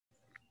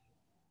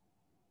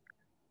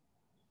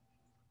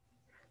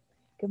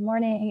Good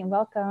morning and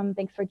welcome.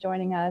 Thanks for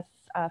joining us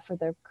for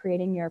the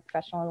Creating Your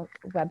Professional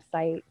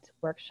Website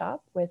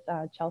workshop with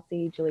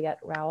Chelsea Juliette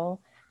Rowell.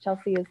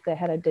 Chelsea is the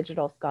head of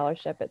digital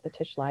scholarship at the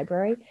Tisch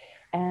Library,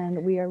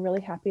 and we are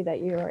really happy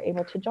that you are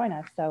able to join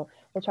us. So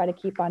we'll try to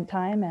keep on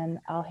time, and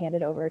I'll hand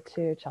it over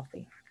to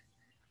Chelsea.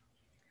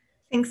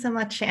 Thanks so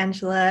much,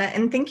 Angela.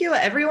 And thank you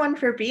everyone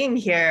for being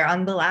here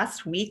on the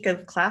last week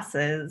of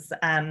classes.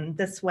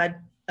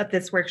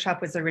 This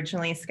workshop was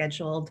originally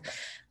scheduled,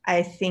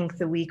 I think,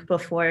 the week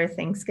before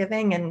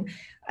Thanksgiving, and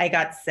I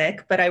got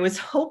sick, but I was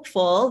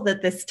hopeful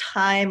that this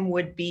time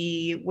would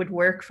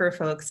work for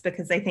folks,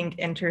 because I think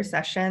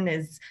intersession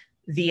is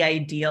the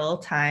ideal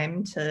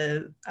time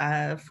to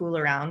fool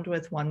around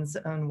with one's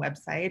own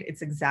website.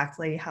 It's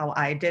exactly how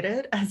I did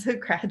it as a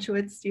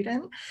graduate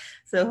student.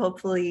 So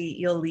hopefully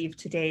you'll leave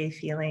today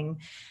feeling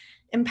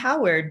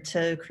empowered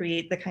to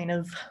create the kind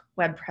of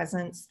web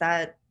presence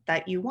that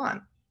you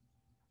want.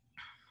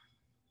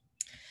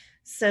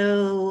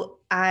 So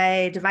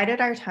I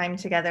divided our time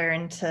together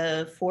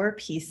into 4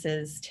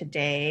 pieces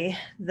today.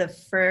 The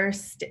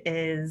first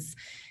is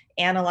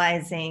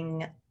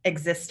analyzing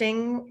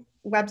existing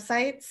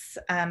websites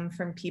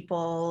from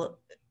people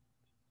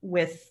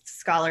with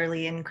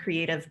scholarly and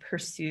creative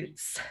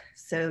pursuits,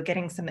 so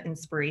getting some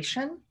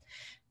inspiration.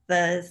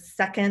 The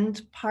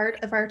second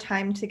part of our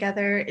time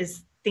together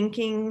is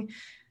thinking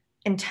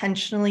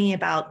intentionally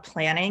about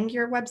planning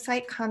your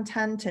website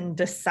content and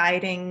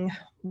deciding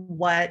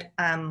what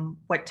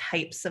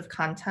types of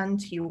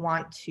content you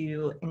want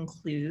to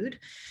include.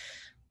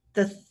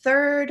 The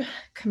third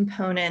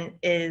component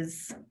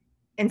is,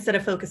 instead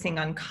of focusing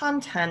on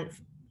content,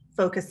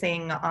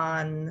 focusing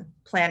on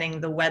planning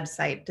the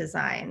website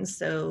design,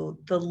 so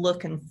the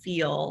look and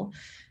feel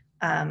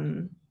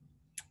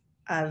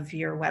of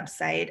your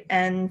website.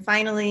 And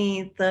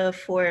finally, the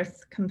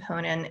fourth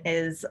component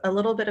is a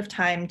little bit of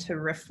time to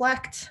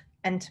reflect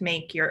and to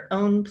make your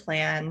own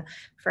plan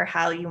for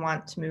how you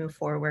want to move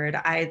forward,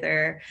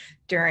 either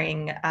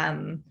during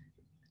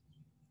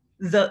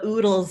the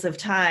oodles of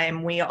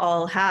time we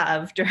all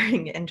have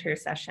during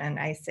intersession,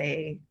 I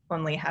say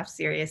only half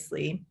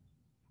seriously,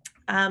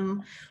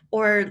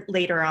 or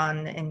later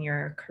on in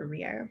your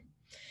career.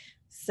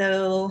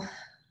 So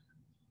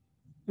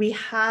we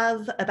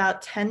have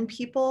about 10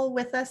 people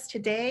with us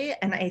today,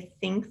 and I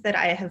think that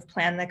I have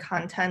planned the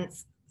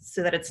contents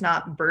so that it's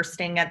not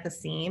bursting at the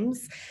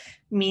seams,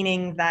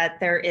 meaning that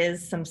there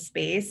is some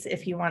space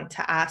if you want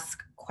to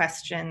ask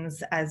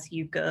questions as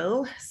you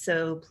go.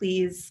 So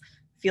please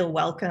feel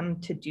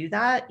welcome to do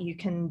that. You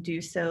can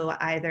do so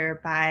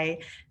either by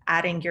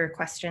adding your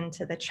question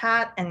to the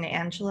chat, and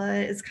Angela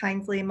is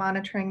kindly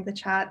monitoring the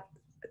chat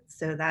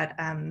so that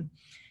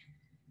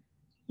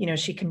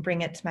she can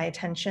bring it to my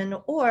attention,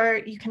 or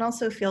you can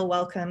also feel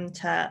welcome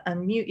to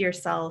unmute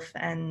yourself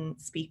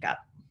and speak up.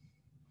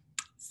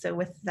 So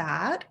with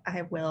that,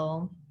 I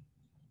will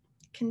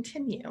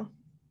continue.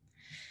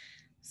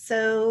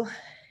 So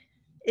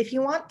if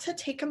you want to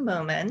take a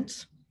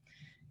moment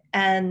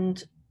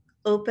and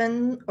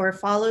open or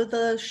follow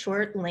the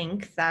short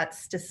link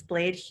that's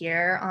displayed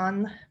here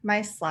on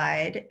my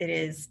slide, it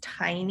is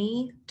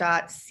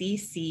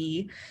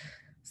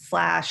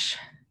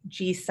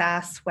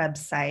tiny.cc/GSAS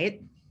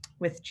website,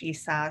 with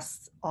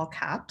GSAS all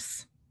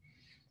caps.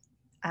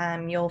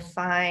 You'll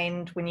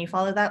find, when you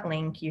follow that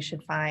link, you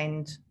should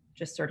find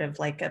just sort of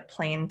like a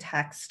plain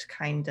text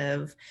kind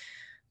of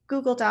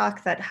Google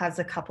Doc that has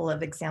a couple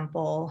of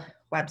example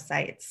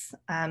websites.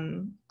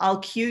 I'll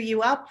queue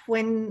you up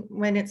when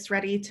it's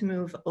ready to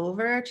move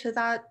over to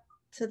that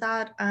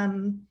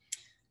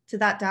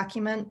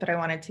document, but I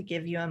wanted to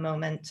give you a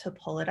moment to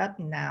pull it up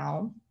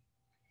now.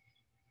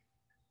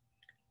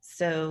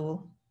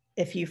 So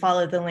if you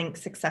follow the link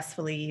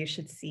successfully, you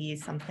should see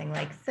something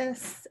like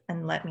this,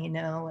 and let me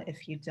know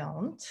if you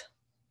don't.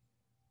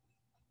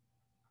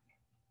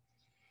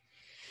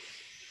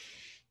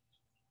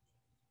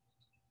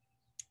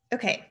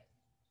 Okay,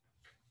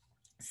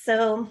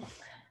 so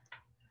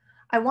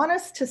I want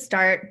us to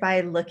start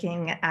by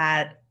looking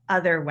at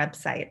other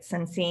websites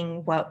and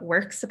seeing what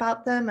works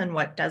about them and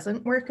what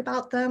doesn't work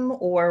about them,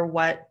 or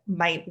what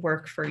might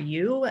work for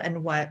you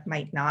and what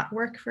might not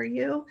work for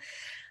you.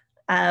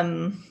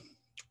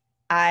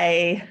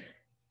 I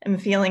am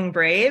feeling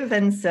brave,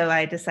 and so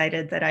I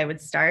decided that I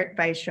would start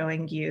by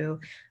showing you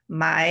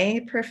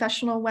my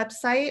professional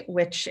website,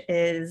 which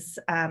is,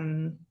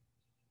 I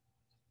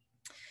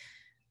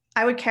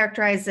would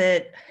characterize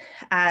it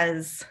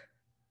as,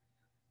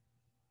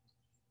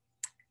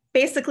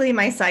 basically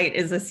my site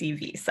is a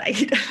CV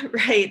site,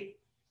 right?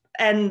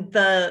 And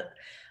the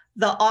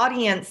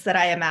audience that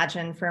I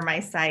imagine for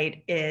my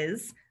site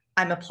is,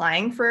 I'm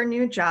applying for a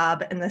new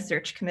job and the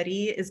search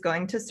committee is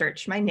going to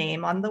search my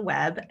name on the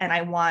web, and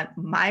I want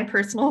my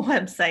personal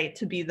website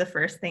to be the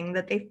first thing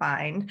that they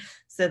find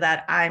so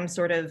that I'm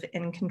sort of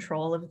in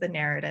control of the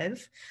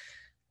narrative.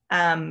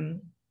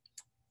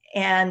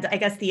 And I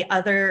guess the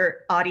other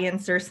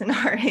audience or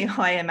scenario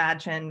I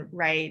imagine,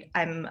 right?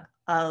 I'm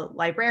a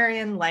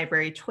librarian,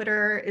 library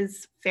Twitter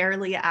is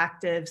fairly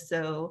active,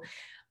 so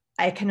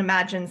I can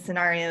imagine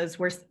scenarios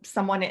where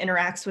someone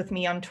interacts with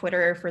me on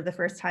Twitter for the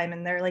first time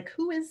and they're like,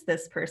 who is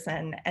this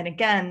person? And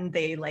again,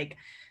 they like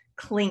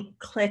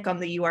click on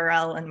the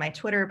URL in my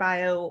Twitter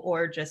bio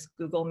or just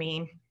Google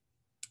me,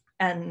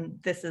 and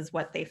this is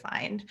what they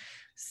find.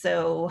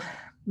 So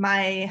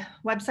my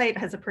website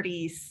has a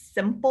pretty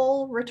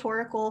simple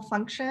rhetorical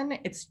function.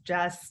 It's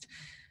just,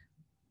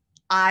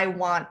 I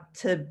want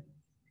to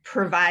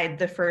provide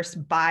the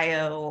first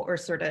bio or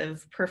sort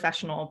of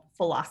professional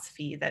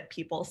philosophy that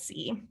people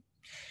see.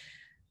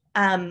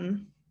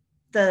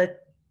 The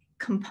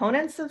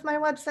components of my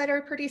website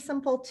are pretty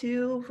simple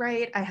too,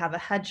 right? I have a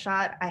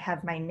headshot, I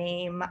have my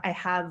name, I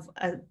have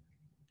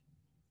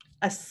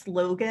a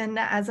slogan,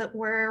 as it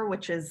were,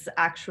 which is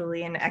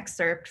actually an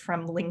excerpt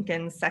from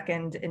Lincoln's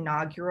second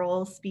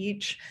inaugural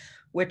speech,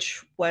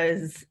 which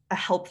was a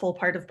helpful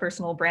part of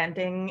personal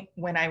branding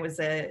when I was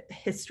a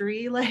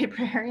history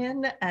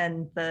librarian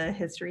and the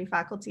history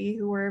faculty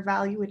who were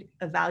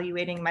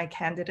evaluating my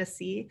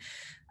candidacy,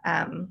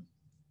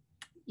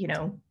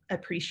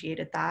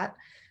 appreciated that.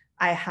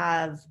 I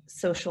have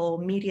social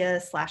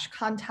media /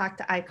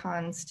 contact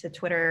icons to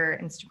Twitter,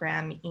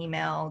 Instagram,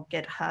 email,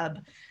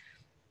 GitHub,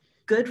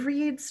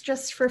 Goodreads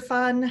just for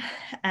fun,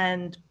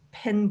 and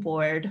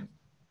Pinboard,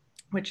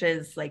 which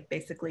is like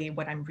basically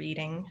what I'm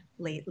reading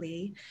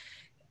lately.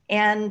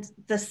 And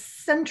the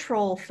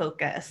central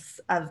focus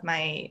of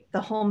the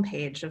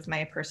homepage of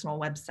my personal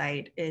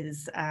website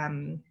is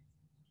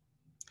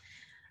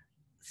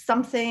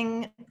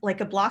something like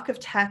a block of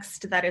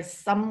text that is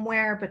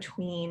somewhere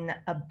between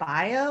a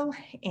bio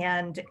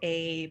and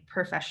a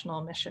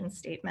professional mission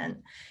statement.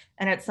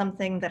 And it's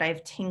something that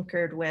I've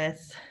tinkered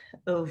with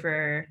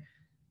over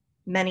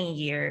many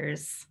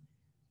years,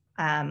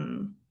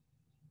 and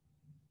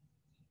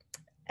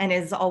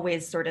is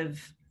always sort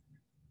of,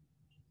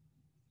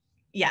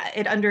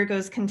 it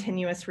undergoes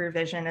continuous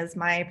revision as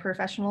my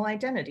professional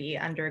identity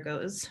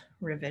undergoes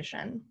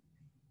revision.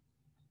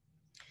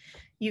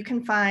 You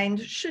can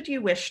find, should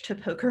you wish to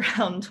poke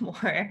around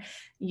more,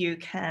 you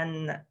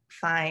can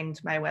find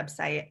my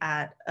website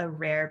at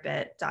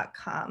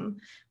ararebit.com,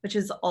 which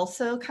is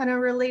also kind of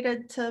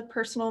related to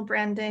personal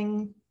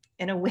branding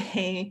in a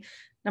way.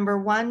 Number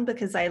one,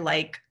 because I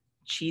like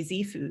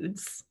cheesy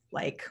foods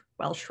like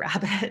Welsh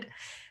rabbit.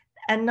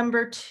 And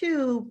number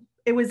two,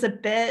 it was a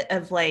bit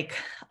of like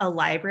a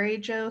library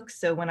joke.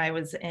 So when I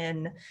was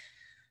in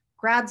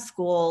grad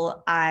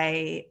school,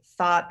 I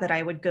thought that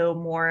I would go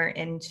more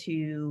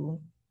into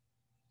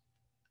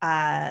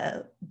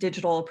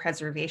digital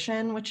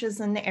preservation, which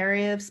is an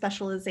area of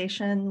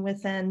specialization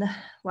within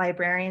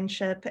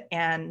librarianship.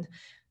 And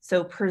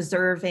so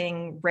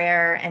preserving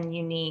rare and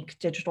unique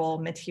digital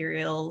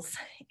materials.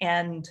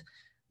 And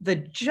the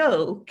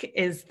joke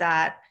is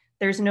that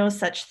there's no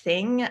such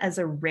thing as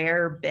a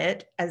rare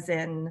bit, as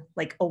in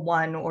like a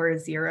 1 or a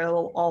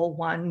 0. All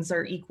ones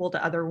are equal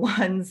to other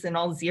ones and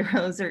all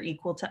zeros are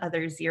equal to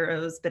other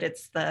zeros, but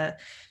it's the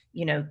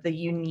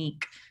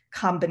unique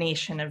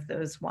combination of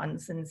those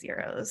ones and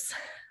zeros.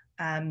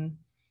 But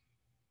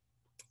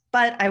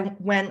I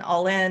went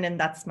all in, and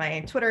that's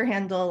my Twitter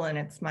handle and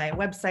it's my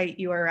website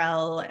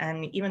URL.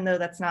 And even though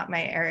that's not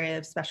my area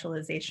of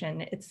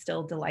specialization, it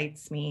still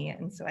delights me.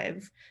 And so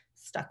I've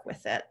stuck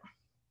with it.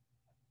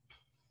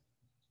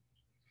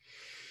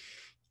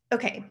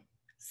 Okay,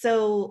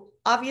 so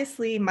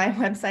obviously my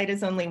website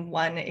is only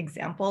one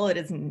example. It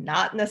is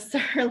not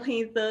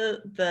necessarily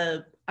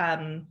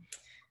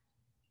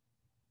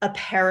a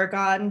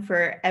paragon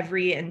for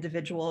every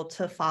individual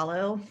to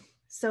follow.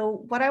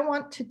 So what I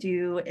want to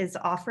do is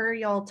offer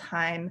y'all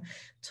time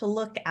to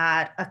look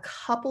at a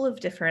couple of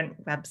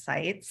different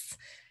websites,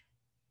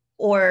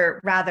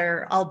 or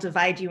rather, I'll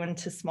divide you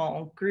into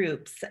small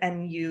groups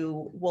and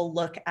you will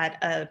look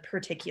at a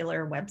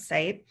particular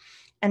website.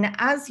 And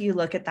as you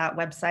look at that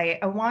website,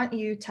 I want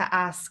you to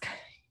ask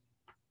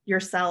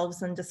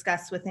yourselves and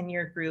discuss within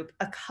your group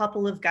a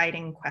couple of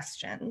guiding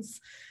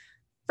questions.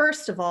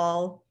 First of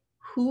all,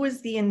 who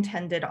is the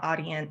intended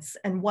audience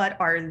and what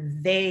are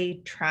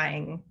they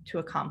trying to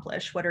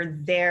accomplish? What are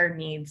their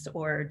needs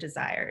or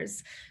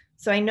desires?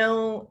 So I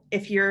know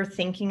if you're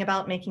thinking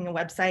about making a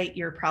website,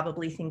 you're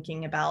probably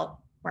thinking about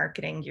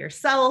marketing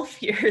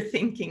yourself, you're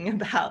thinking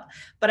about,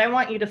 but I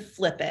want you to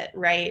flip it,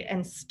 right?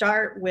 And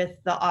start with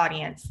the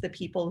audience, the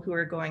people who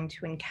are going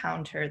to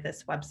encounter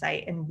this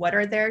website, and what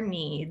are their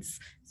needs,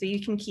 so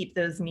you can keep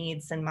those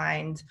needs in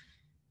mind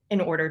in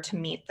order to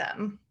meet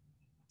them.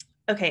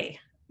 Okay,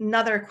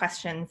 another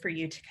question for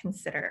you to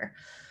consider.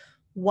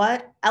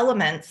 What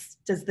elements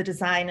does the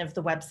design of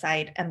the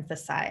website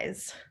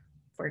emphasize?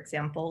 For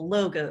example,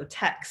 logo,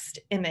 text,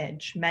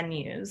 image,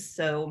 menus.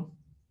 So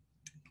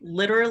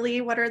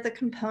literally, what are the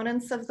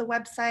components of the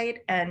website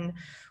and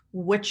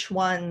which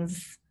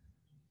ones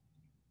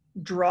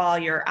draw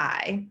your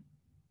eye?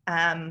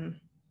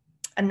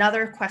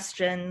 Another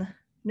question,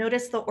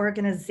 notice the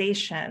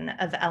organization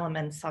of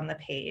elements on the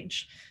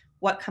page.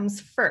 What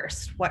comes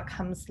first? What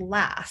comes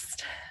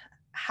last?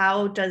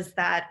 How does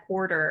that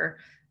order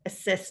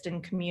assist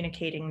in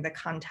communicating the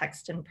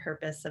context and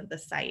purpose of the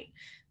site?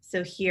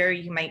 So here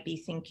you might be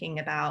thinking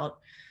about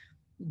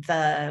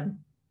the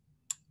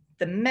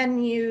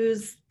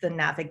menus, the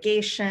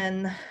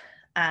navigation,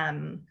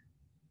 and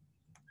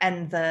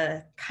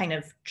the kind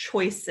of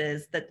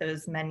choices that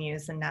those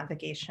menus and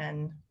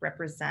navigation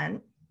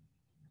represent.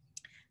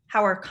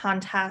 How are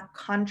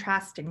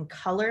contrast and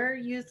color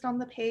used on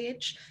the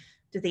page?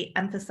 Do they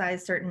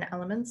emphasize certain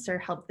elements or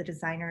help the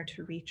designer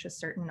to reach a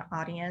certain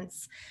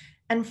audience?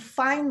 And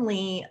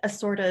finally, a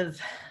sort of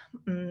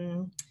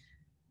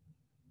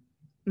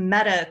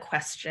meta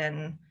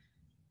question: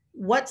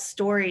 what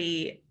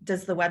story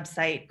does the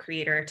website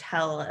creator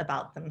tell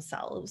about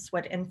themselves?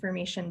 What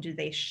information do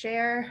they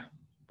share?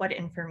 What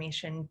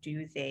information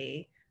do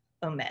they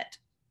omit?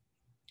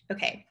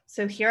 Okay,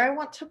 so here I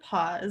want to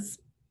pause.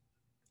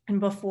 And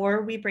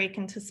before we break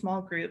into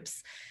small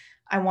groups,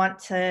 I want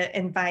to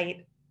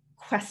invite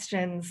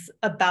questions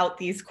about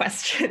these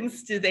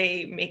questions. Do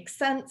they make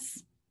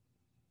sense?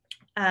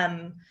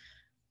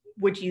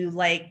 Would you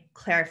like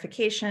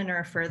clarification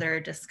or further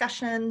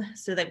discussion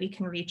so that we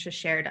can reach a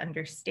shared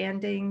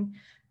understanding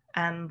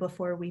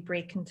before we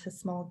break into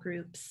small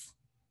groups?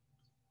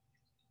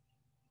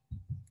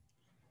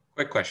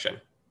 Quick question.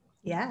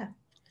 Yeah.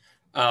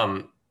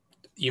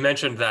 You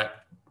mentioned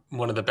that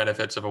one of the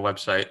benefits of a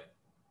website,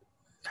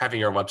 having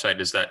your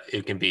website, is that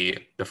it can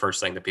be the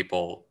first thing that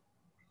people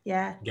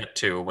get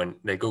to when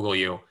they Google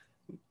you.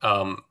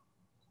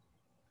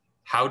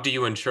 How do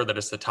you ensure that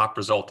it's the top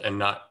result and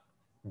not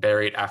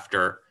buried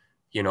after,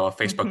 a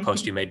Facebook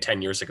post you made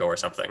 10 years ago or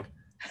something?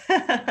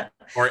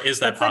 Or is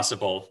that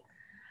possible?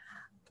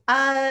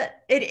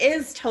 It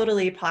is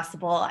totally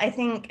possible. I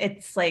think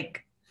it's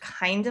like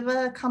kind of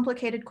a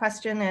complicated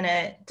question, and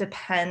it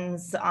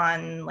depends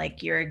on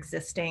like your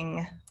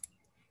existing,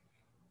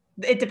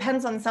 it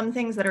depends on some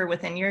things that are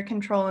within your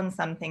control and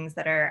some things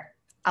that are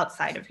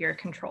outside of your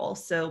control.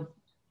 So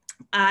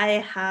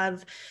I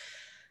have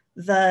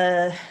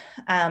the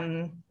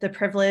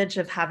privilege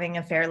of having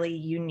a fairly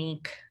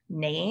unique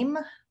name.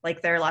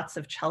 Like there are lots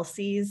of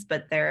Chelseas,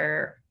 but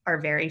there are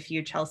very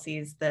few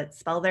Chelseas that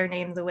spell their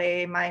name the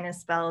way mine is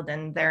spelled,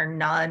 and there are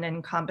none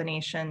in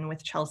combination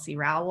with Chelsea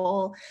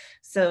Rowell.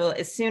 So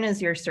as soon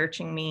as you're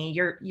searching me,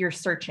 you're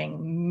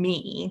searching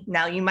me.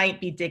 Now you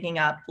might be digging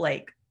up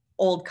like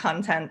old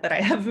content that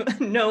I have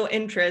no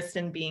interest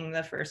in being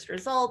the first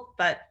result,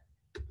 but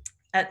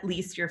at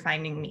least you're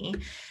finding me.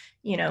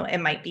 It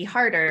might be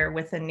harder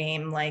with a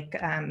name like,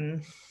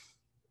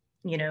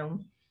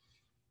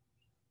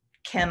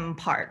 Kim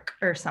Park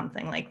or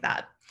something like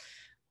that.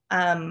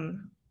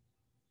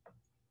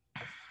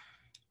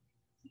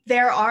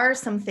 There are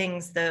some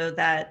things though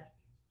that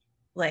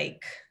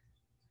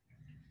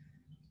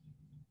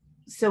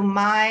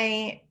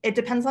it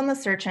depends on the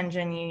search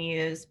engine you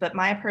use, but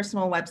my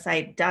personal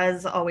website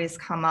does always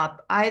come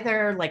up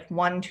either like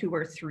 1, 2,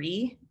 or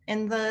 3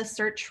 in the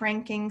search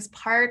rankings.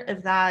 Part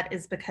of that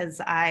is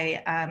because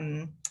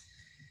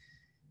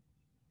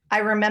I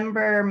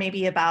remember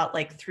maybe about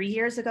like 3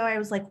 years ago, I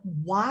was like,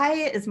 why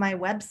is my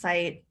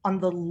website on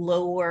the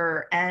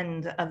lower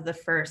end of the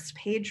first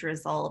page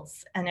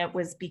results? And it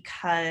was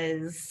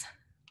because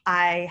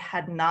I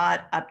had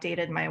not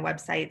updated my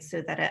website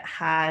so that it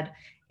had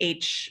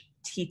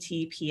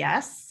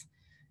HTTPS.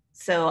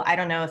 So I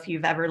don't know if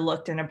you've ever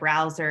looked in a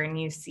browser and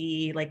you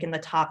see like in the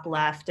top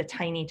left, a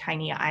tiny,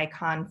 tiny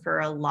icon for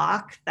a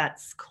lock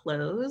that's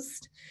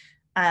closed.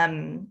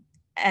 And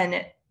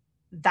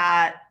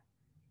that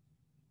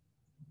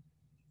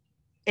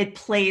it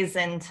plays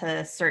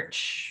into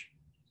search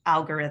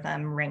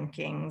algorithm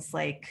rankings.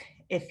 Like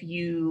if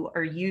you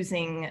are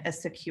using a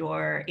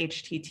secure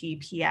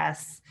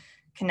HTTPS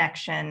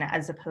connection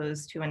as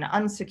opposed to an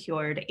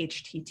unsecured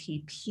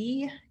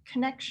HTTP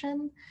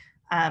connection,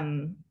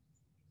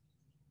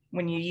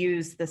 when you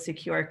use the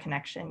secure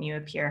connection, you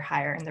appear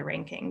higher in the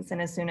rankings.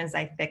 And as soon as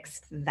I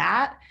fixed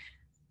that,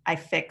 I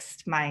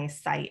fixed my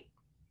site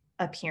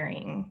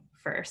appearing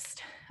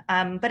first.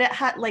 But it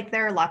had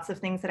there are lots of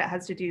things that it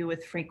has to do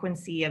with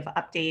frequency of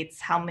updates,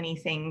 how many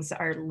things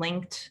are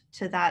linked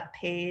to that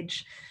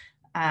page.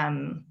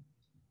 And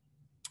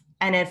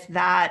if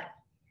that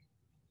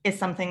is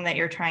something that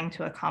you're trying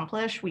to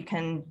accomplish, we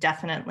can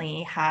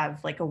definitely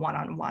have like a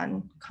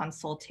one-on-one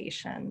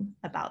consultation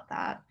about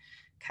that,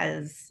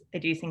 because I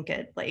do think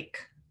it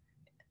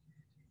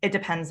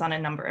depends on a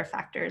number of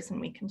factors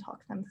and we can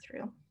talk them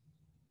through.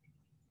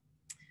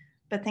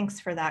 But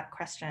thanks for that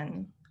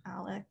question,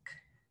 Alec.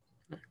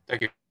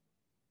 Thank you.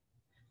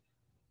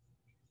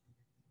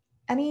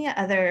 Any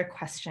other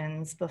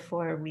questions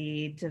before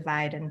we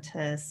divide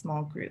into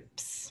small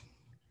groups?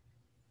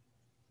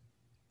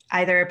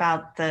 Either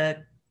about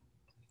the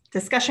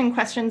discussion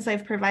questions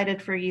I've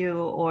provided for you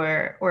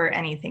or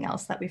anything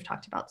else that we've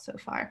talked about so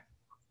far.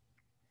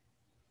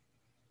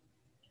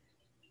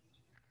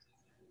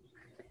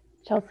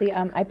 Chelsea,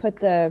 I put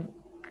the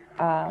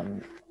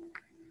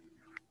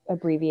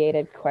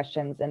abbreviated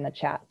questions in the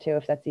chat too,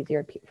 if that's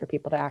easier for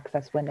people to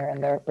access when they're in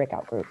their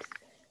breakout groups.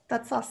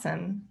 That's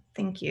awesome.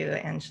 Thank you,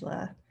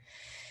 Angela.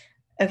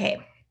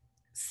 Okay,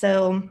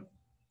 so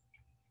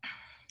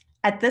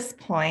at this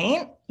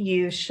point,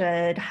 you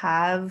should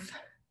have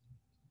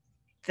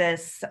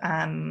this,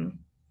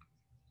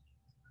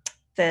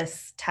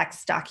 this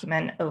text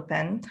document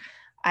open.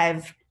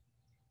 I've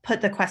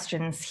put the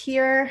questions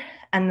here,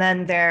 and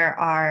then there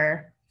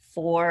are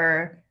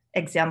 4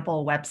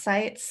 example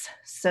websites.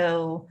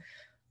 So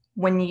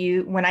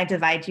when I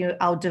divide you,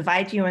 I'll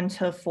divide you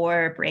into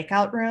 4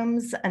 breakout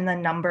rooms, and the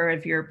number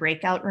of your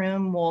breakout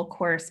room will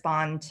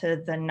correspond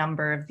to the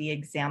number of the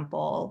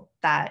example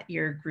that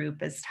your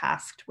group is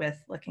tasked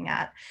with looking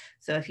at.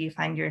 So if you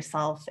find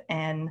yourself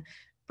in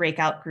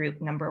breakout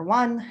group number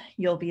 1,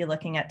 you'll be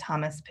looking at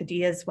Thomas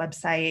Padilla's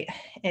website.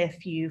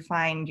 If you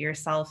find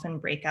yourself in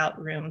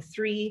breakout room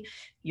 3,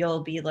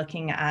 you'll be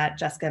looking at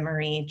Jessica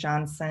Marie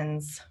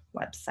Johnson's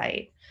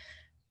website.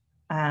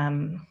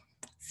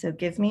 So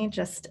give me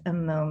just a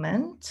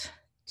moment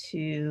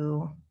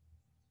to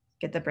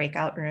get the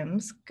breakout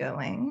rooms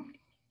going.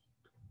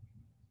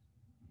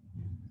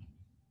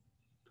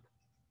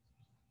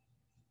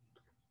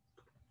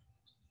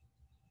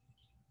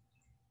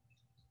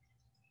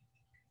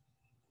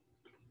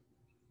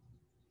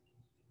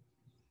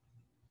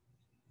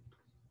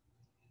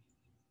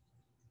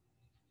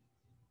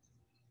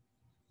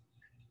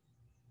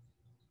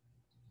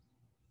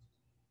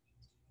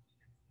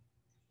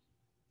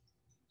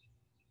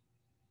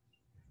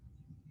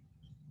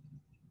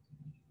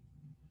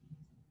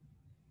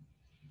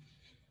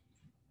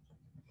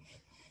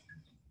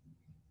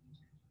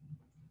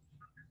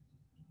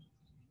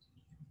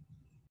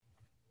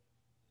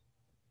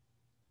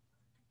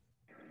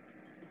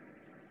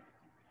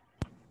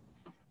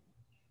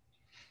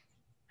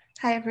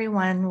 Hi,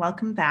 everyone.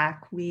 Welcome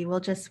back. We will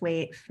just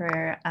wait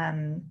for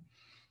the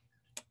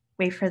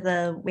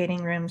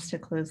waiting rooms to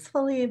close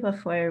fully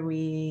before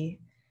we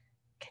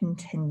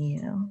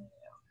continue.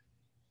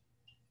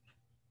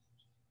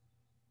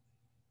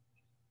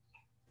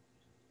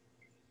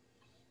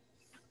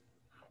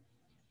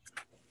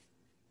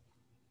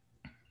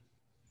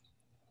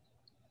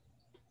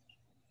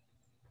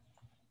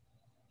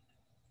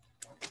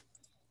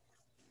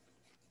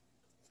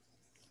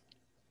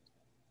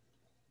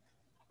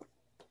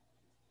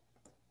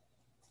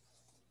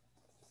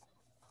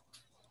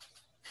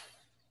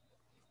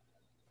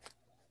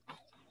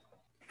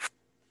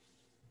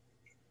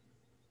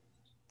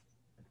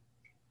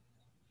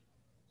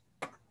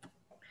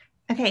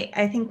 Okay,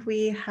 I think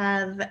we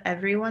have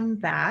everyone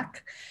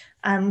back.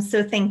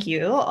 So thank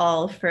you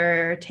all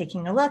for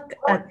taking a look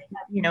at,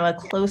 a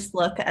close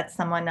look at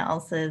someone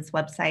else's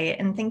website.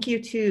 And thank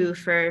you too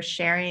for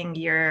sharing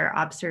your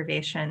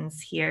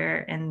observations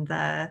here in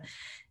the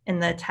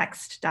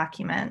text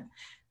document.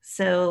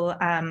 So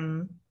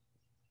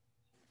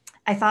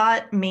I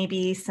thought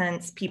maybe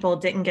since people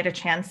didn't get a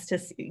chance to,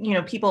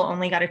 people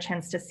only got a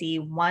chance to see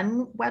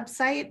one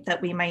website,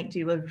 that we might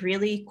do a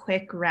really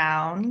quick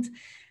round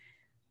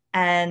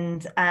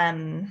and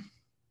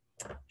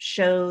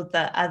show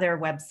the other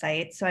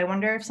website. So I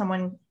wonder if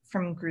someone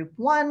from group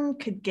 1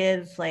 could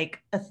give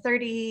like a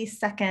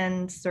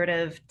 30-second sort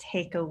of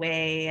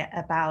takeaway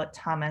about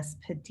Thomas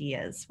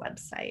Padilla's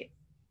website.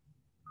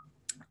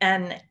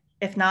 And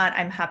if not,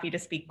 I'm happy to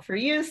speak for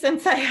you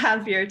since I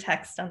have your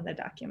text on the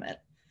document.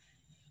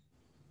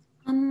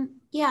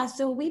 Yeah,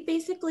 so we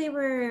basically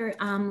were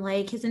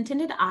like, his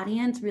intended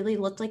audience really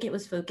looked like it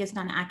was focused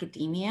on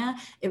academia.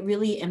 It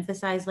really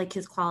emphasized like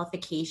his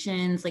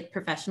qualifications, like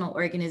professional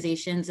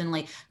organizations and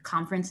like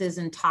conferences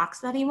and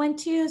talks that he went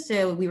to.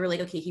 So we were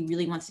like, okay, he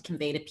really wants to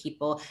convey to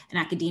people in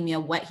academia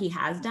what he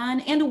has done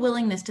and a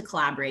willingness to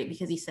collaborate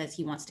because he says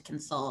he wants to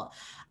consult.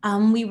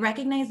 We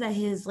recognize that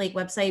his like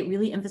website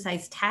really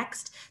emphasized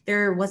text.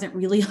 There wasn't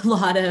really a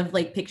lot of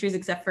like pictures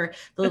except for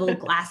the little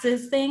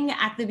glasses thing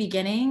at the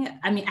beginning.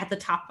 I mean, at the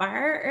top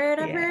bar or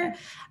whatever.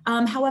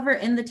 Yeah. However,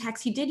 in the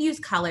text, he did use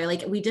color.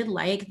 Like we did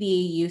like the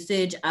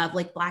usage of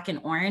like black and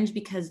orange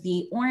because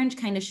the orange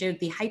kind of showed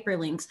the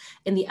hyperlinks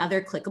in the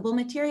other clickable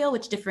material,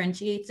 which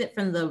differentiates it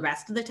from the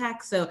rest of the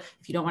text. So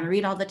if you don't want to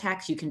read all the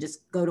text, you can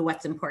just go to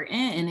what's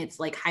important and it's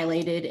like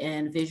highlighted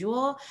and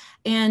visual.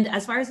 And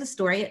as far as the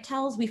story it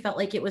tells, we felt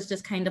like it was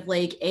just kind of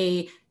like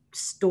a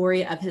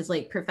story of his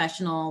like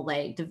professional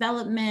like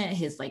development,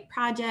 his like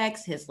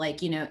projects, his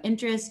like,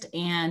 interest,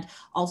 and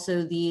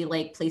also the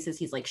like places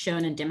he's like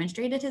shown and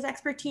demonstrated his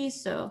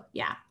expertise. So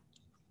yeah.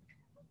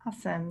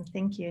 Awesome.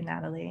 Thank you,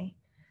 Natalie.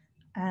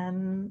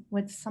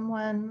 Would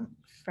someone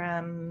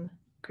from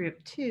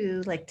group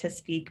 2 like to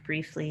speak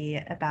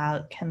briefly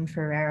about Kim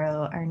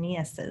Ferrero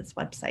Arnias's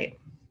website?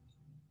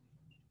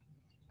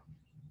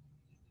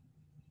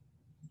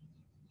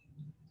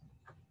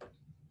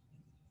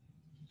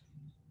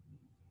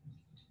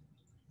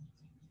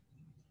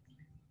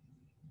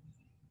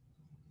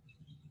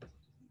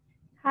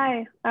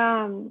 Hi.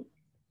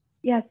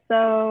 Yeah,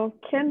 so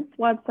Kim's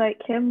website,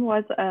 Kim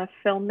was a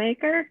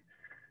filmmaker,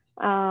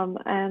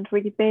 and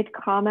we made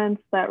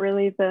comments that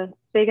really the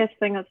biggest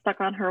thing that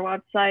stuck on her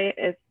website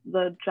is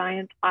the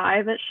giant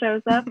eye that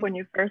shows up when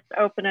you first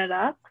open it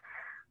up.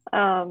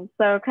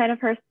 So kind of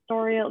her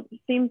story, it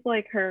seems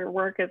like her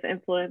work is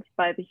influenced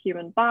by the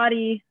human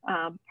body,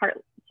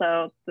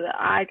 So the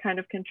eye kind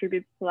of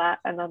contributes to that.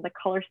 And then the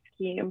color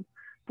scheme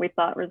we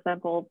thought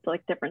resembled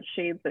like different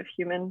shades of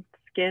human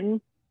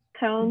skin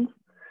tones.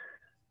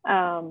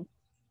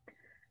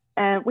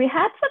 And we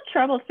had some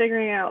trouble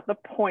figuring out the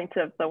point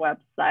of the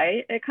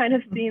website. It kind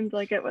of seemed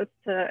like it was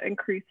to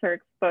increase her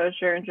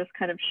exposure and just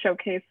kind of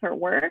showcase her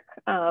work.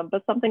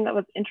 But something that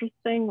was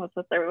interesting was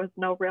that there was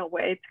no real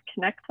way to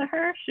connect to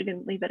her. She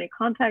didn't leave any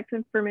contact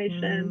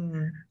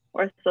information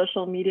or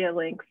social media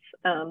links.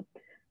 So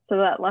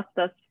that left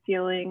us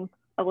feeling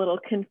a little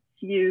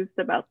confused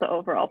about the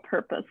overall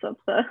purpose of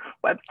the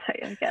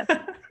website, I guess.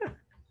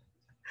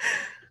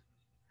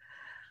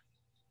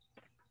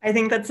 I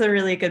think that's a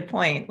really good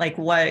point. Like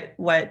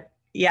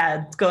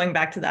yeah, going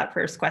back to that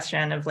first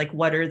question of like,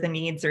 what are the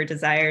needs or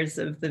desires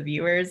of the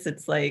viewers?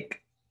 It's like,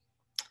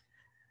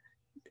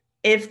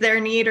 if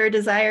their need or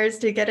desires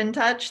to get in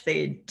touch,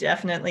 they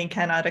definitely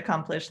cannot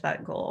accomplish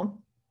that goal.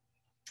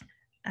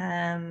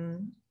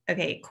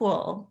 Okay,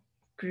 cool.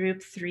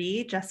 Group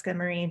 3, Jessica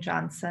Marie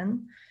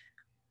Johnson,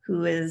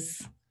 who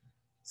is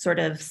sort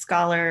of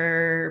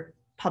scholar,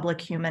 public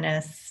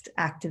humanist,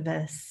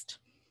 activist.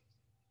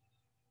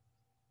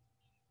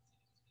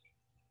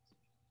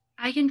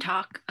 I can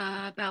talk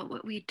about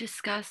what we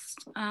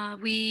discussed.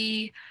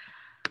 We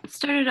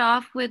started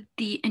off with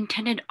the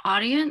intended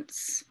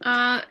audience.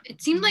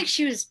 It seemed like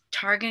she was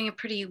targeting a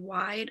pretty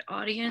wide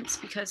audience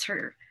because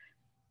her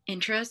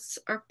interests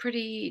are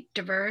pretty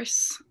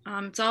diverse.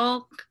 It's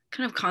all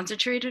kind of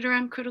concentrated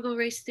around critical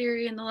race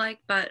theory and the like,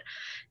 but it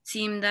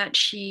seemed that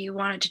she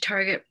wanted to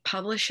target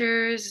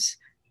publishers,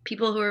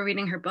 people who are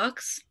reading her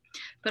books,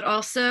 but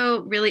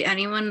also really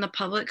anyone in the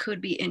public who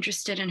would be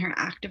interested in her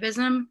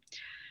activism.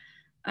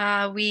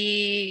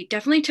 We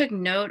definitely took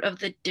note of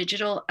the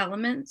digital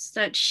elements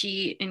that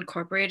she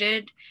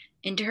incorporated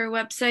into her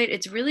website.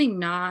 It's really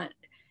not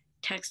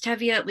text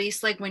heavy, at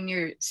least like when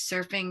you're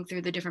surfing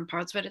through the different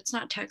parts, but it's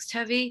not text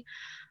heavy.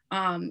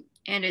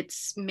 And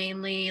it's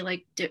mainly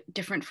like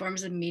different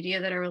forms of media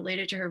that are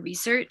related to her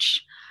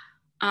research.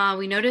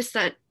 We noticed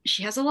that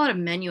she has a lot of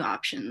menu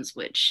options,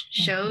 which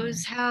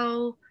shows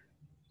how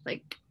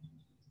like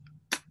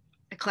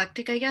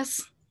eclectic, I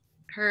guess,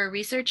 her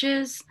research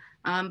is.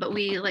 But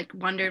we like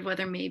wondered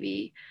whether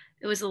maybe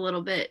it was a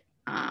little bit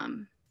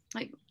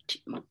like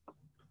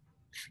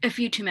a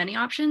few too many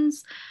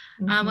options.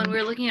 When we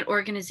were looking at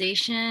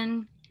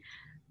organization,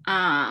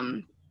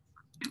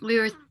 we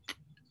were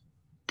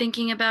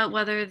thinking about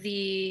whether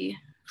the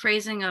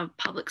phrasing of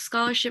public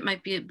scholarship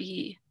might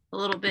be a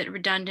little bit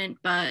redundant,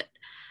 but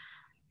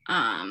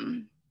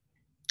and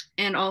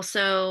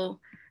also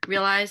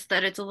realized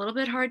that it's a little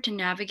bit hard to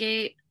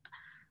navigate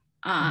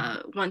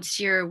once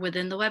you're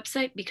within the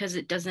website because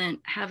it doesn't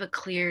have a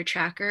clear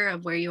tracker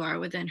of where you are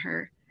within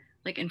her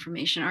like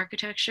information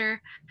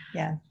architecture.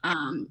 Yeah.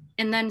 And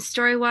then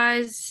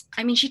story-wise,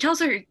 I mean, she tells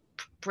her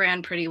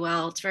brand pretty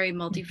well. It's very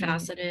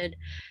multifaceted.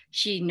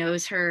 She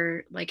knows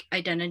her like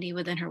identity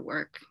within her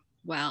work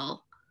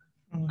well.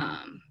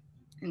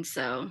 And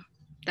so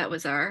that's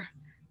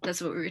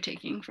what we were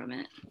taking from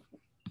it.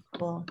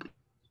 Cool.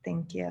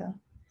 Thank you.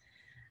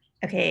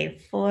 Okay,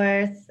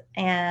 fourth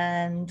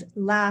and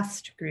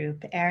last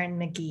group, Erin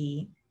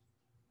McGee.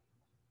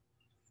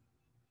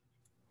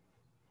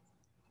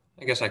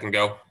 I guess I can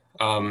go.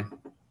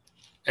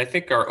 I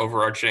think our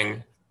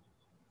overarching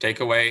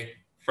takeaway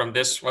from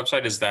this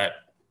website is that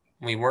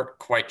we weren't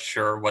quite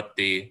sure what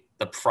the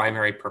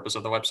primary purpose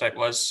of the website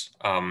was.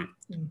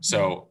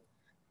 So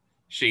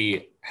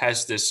she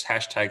has this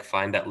hashtag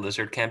find that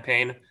lizard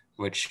campaign,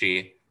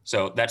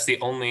 so that's the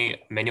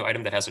only menu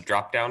item that has a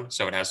drop down.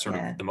 So it has sort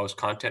of the most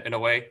content in a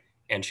way,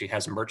 and she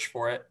has merch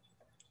for it.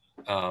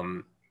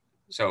 And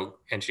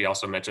she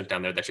also mentioned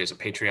down there that she has a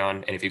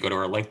Patreon. And if you go to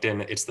her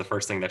LinkedIn, it's the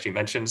first thing that she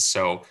mentions.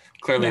 So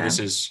clearly this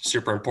is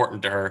super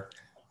important to her.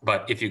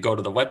 But if you go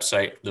to the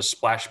website, the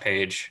splash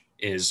page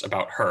is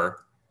about her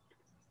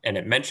and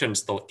it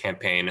mentions the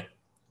campaign,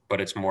 but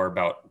it's more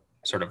about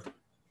sort of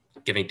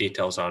giving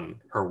details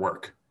on her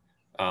work.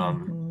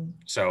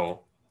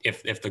 So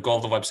if the goal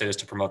of the website is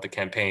to promote the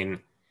campaign,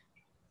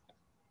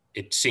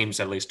 it seems,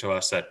 at least to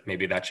us, that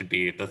maybe that should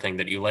be the thing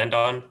that you land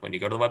on when you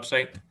go to the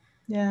website.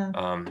 Yeah.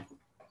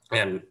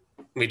 And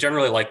we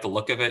generally like the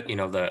look of it, you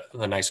know, the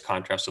nice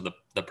contrast of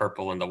the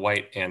purple and the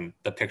white, and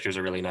the pictures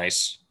are really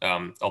nice.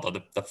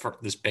 Although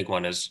this big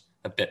one is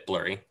a bit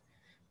blurry.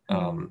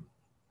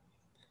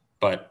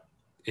 But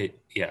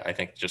I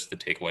think just the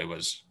takeaway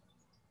was,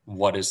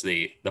 what is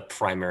the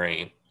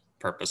primary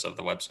purpose of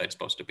the website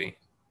supposed to be?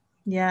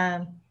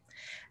 Yeah.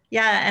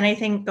 Yeah, and I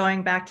think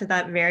going back to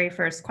that very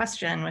first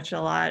question, which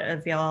a lot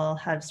of y'all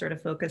have sort of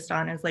focused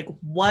on, is like,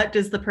 what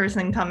does the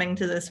person coming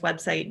to this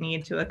website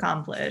need to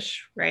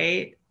accomplish,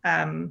 right?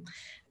 And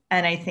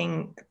I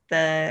think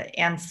the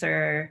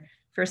answer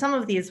for some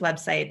of these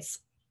websites,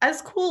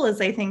 as cool as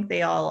I think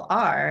they all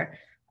are,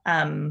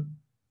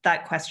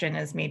 that question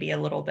is maybe a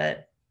little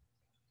bit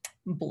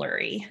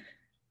blurry.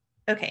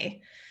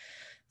 Okay,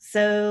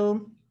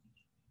 so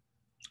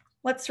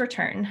let's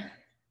return.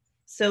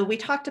 So we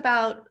talked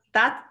about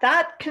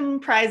that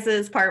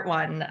comprises part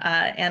one,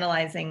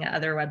 analyzing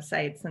other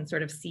websites and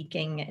sort of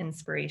seeking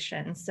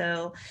inspiration.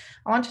 So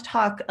I want to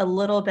talk a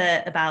little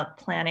bit about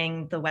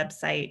planning the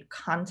website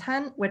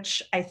content,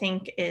 which I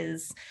think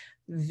is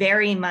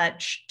very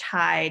much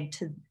tied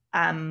to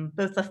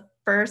both the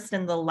first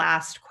and the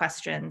last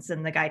questions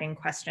and the guiding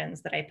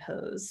questions that I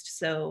posed.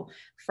 So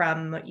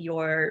from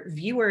your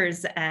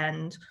viewers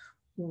and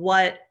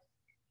what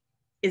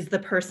is the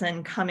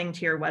person coming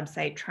to your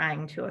website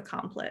trying to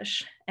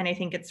accomplish? And I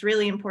think it's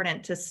really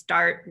important to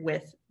start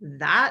with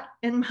that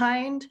in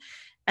mind.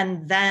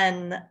 And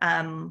then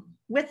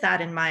with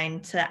that in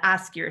mind, to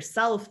ask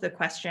yourself the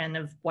question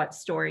of what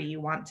story you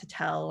want to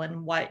tell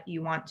and what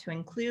you want to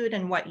include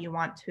and what you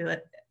want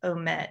to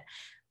omit.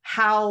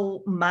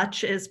 How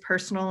much is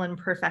personal and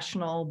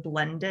professional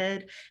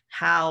blended?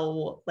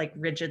 How like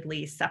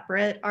rigidly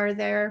separate are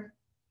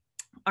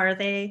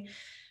they?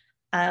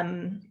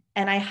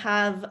 And I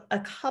have a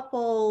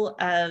couple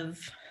of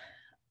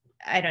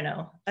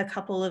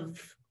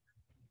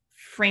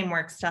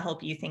frameworks to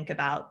help you think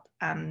about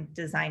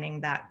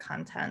designing that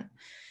content.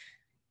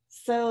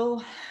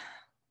 So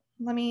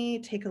let me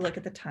take a look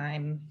at the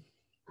time.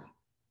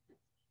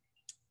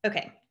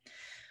 Okay.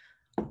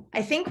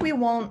 I think we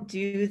won't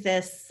do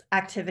this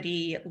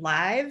activity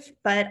live,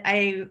 but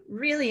I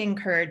really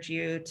encourage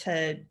you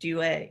to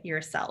do it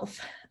yourself.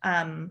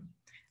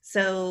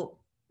 So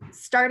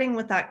starting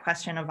with that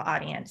question of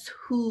audience,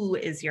 who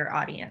is your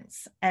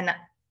audience? And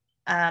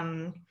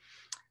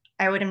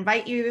I would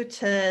invite you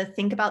to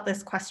think about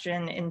this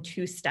question in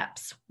 2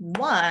 steps.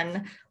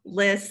 One,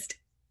 list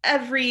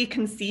every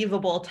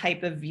conceivable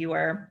type of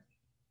viewer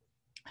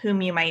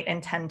whom you might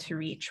intend to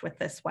reach with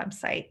this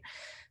website.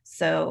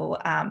 So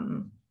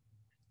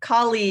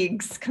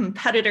colleagues,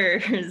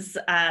 competitors,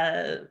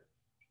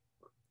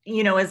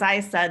 you know, as I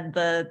said,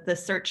 the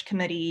search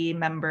committee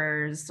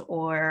members,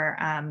 or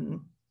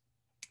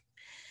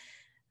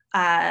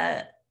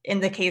in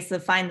the case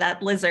of Find That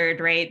Blizzard,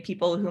 right?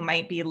 People who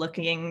might be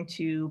looking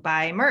to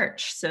buy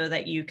merch so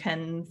that you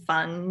can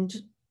fund,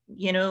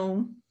 you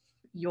know,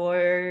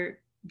 your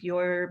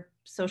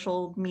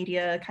social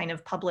media kind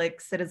of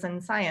public citizen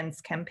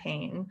science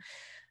campaign.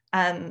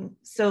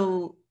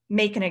 So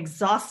make an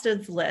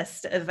exhaustive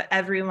list of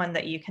everyone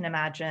that you can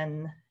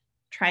imagine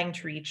trying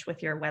to reach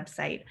with your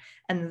website.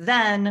 And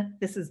then,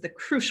 this is the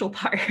crucial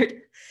part,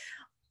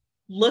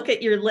 look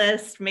at your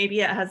list.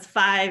 Maybe it has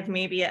 5,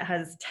 maybe it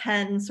has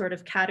 10 sort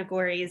of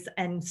categories,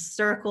 and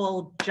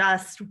circle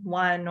just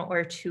 1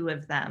 or 2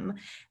 of them.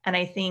 And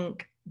I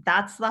think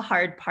that's the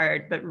hard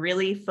part, but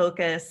really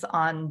focus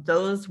on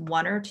those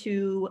 1 or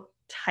 2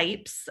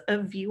 types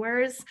of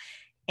viewers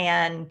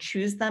and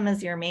choose them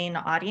as your main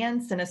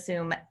audience and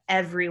assume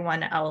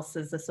everyone else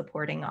is a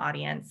supporting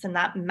audience. And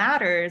that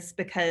matters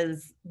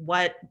because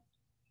what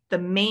the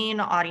main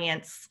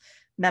audience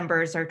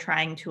members are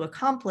trying to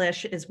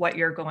accomplish is what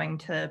you're going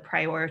to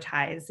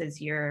prioritize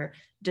as you're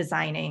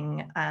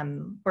designing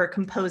or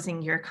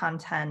composing your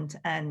content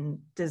and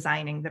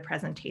designing the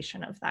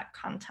presentation of that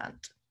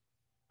content.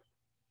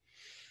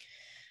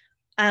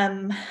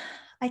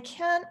 I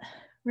can't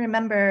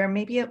remember,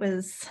 maybe it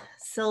was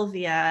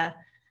Sylvia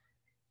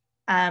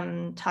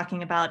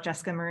talking about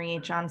Jessica Marie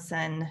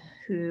Johnson,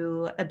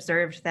 who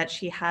observed that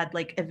she had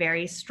like a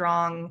very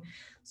strong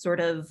sort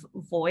of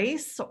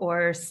voice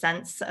or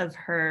sense of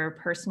her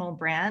personal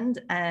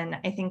brand. And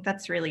I think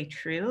that's really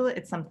true.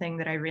 It's something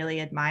that I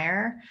really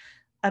admire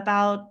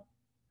about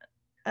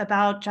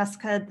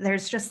Jessica.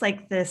 There's just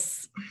like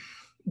this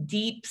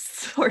deep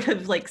sort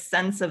of like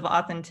sense of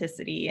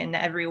authenticity in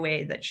every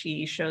way that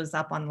she shows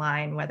up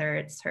online, whether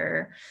it's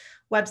her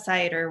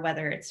website or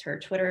whether it's her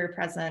Twitter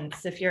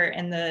presence. If you're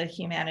in the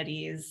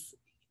humanities,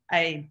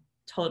 I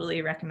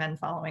totally recommend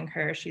following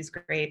her. She's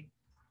great.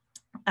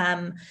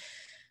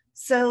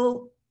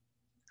 So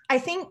I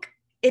think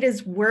it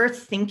is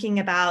worth thinking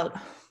about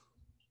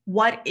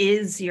what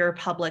is your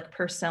public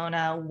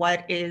persona?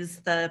 What is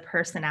the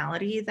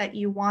personality that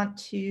you want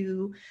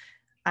to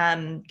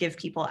give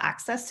people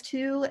access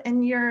to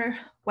in your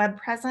web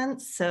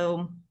presence?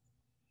 So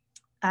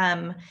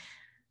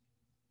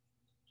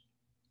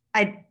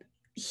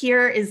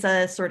here is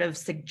a sort of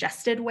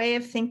suggested way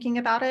of thinking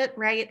about it,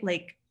 right?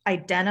 Like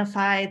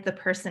identify the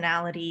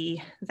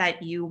personality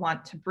that you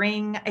want to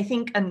bring. I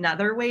think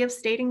another way of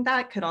stating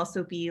that could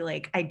also be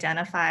like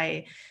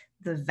identify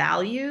the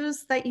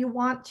values that you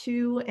want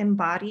to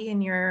embody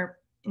in your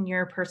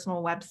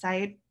personal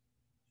website.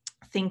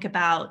 Think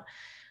about,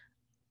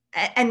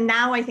 and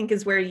now I think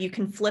is where you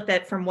can flip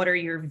it from what are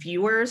your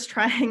viewers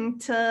trying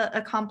to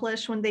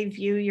accomplish when they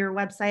view your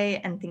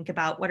website, and think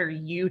about what are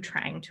you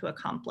trying to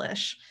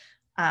accomplish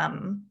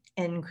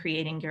in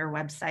creating your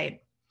website.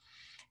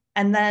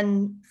 And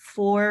then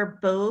for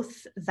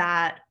both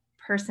that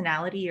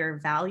personality or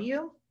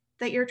value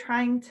that you're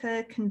trying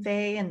to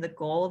convey and the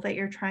goal that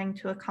you're trying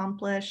to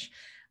accomplish,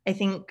 I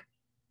think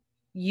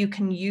you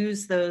can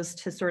use those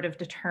to sort of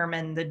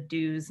determine the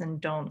do's and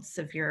don'ts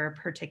of your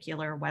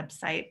particular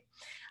website.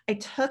 I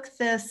took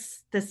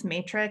this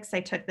matrix,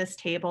 I took this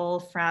table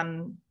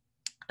from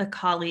a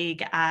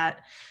colleague at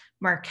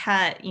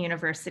Marquette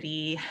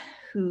University,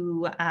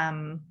 who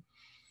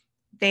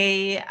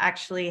they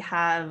actually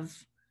have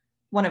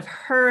one of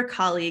her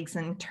colleagues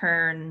in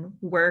turn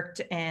worked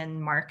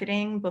in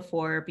marketing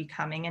before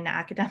becoming an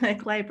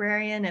academic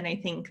librarian. And I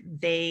think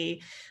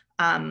they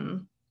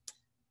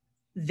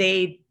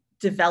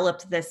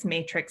developed this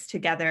matrix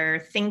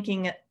together,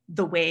 thinking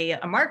the way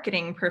a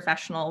marketing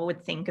professional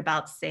would think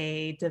about,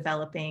 say,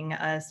 developing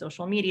a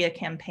social media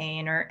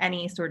campaign or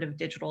any sort of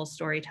digital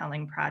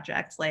storytelling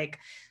project. Like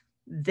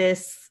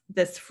this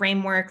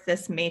framework,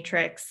 this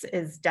matrix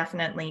is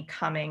definitely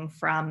coming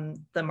from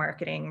the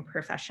marketing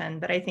profession,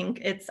 but I think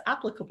it's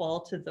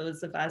applicable to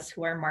those of us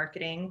who are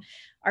marketing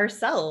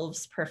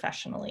ourselves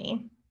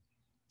professionally.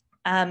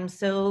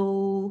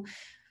 So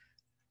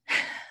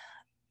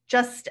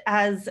just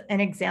as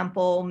an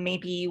example,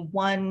 maybe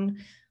one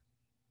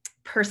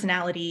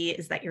personality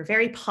is that you're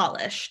very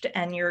polished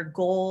and your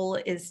goal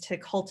is to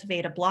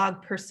cultivate a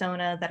blog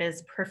persona that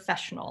is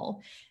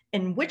professional,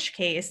 in which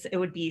case it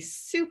would be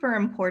super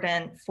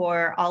important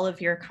for all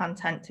of your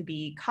content to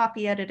be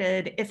copy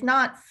edited, if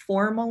not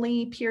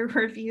formally peer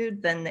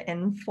reviewed, then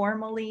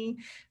informally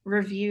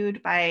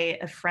reviewed by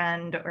a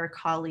friend or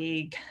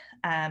colleague.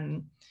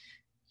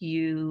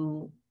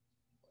 You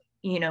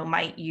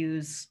might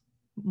use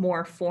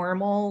more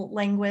formal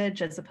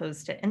language as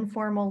opposed to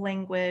informal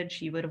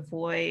language. You would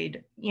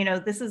avoid,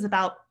 this is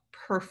about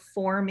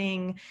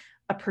performing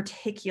a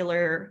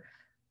particular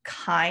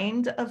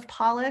kind of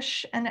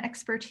polish and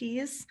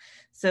expertise.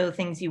 So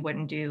things you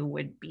wouldn't do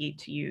would be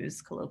to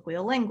use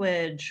colloquial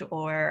language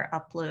or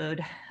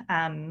upload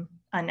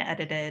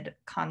unedited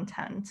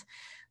content.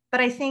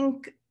 But I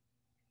think,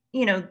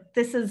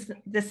 this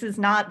is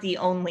not the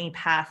only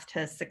path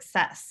to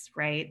success,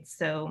 right?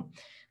 So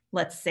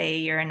let's say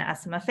you're an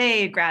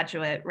SMFA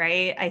graduate,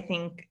 right? I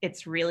think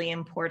it's really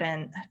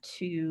important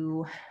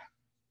to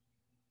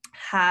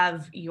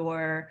have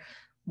your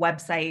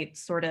website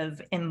sort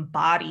of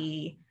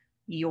embody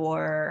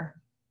your,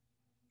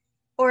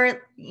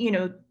 or,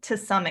 to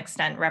some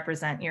extent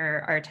represent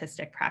your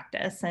artistic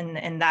practice. And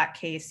in that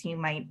case, you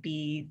might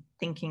be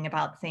thinking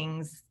about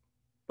things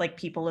like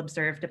people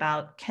observed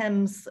about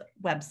Kim's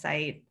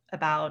website,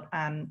 about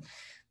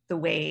the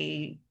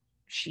way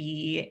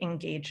she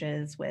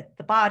engages with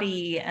the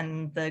body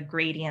and the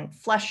gradient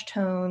flesh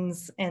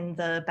tones in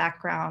the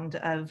background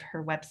of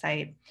her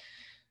website.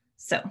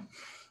 So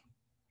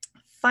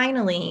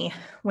finally,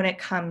 when it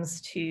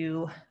comes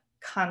to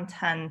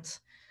content,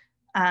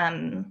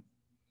 I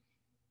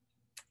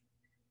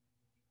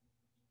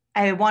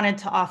wanted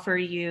to offer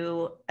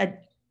you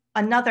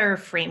another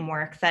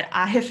framework that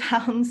I have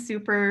found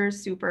super,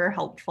 super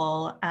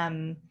helpful.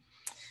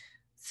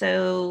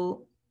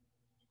 So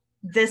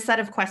this set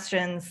of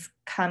questions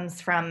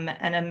comes from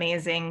an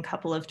amazing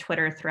couple of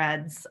Twitter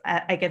threads.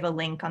 I give a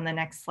link on the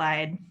next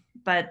slide,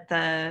 but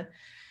the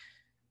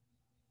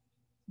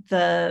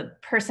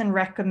person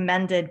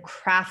recommended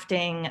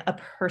crafting a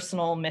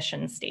personal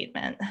mission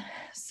statement.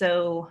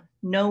 So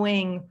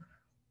knowing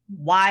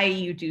why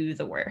you do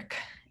the work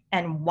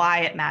and why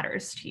it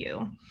matters to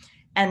you.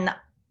 And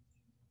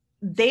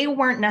they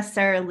weren't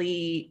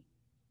necessarily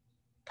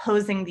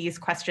posing these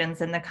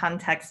questions in the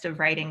context of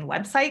writing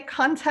website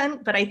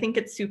content, but I think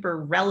it's super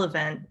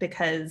relevant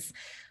because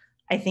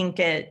I think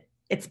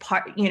it's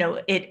part,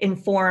 it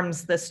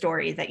informs the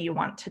story that you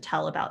want to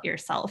tell about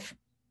yourself.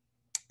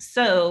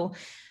 So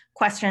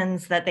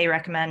questions that they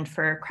recommend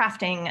for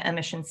crafting a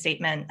mission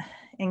statement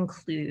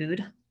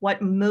include: what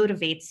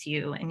motivates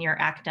you in your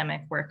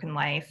academic work and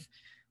life?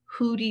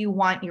 Who do you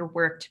want your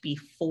work to be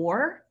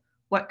for?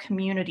 What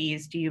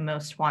communities do you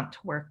most want to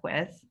work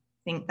with?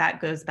 I think that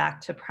goes back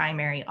to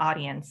primary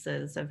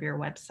audiences of your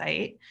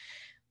website.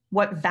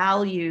 What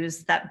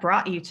values that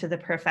brought you to the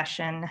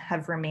profession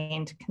have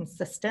remained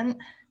consistent?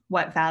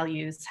 What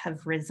values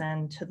have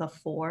risen to the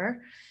fore?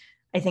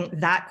 I think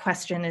that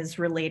question is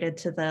related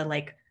to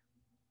the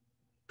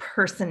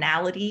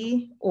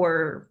personality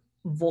or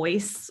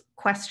voice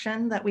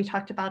question that we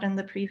talked about in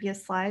the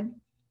previous slide.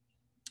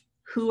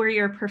 Who are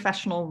your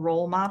professional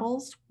role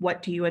models?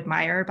 What do you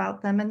admire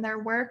about them and their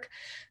work?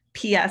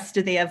 P.S.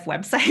 Do they have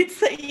websites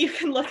that you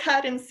can look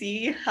at and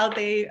see how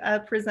they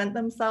present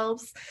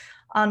themselves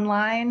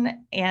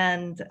online?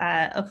 And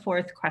a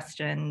fourth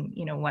question,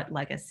 what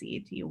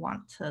legacy do you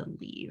want to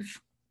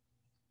leave?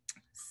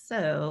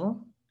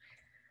 So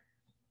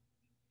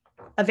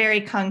a very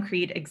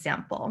concrete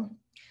example.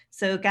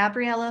 So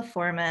Gabriella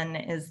Foreman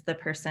is the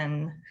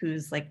person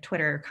whose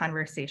Twitter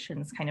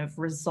conversations kind of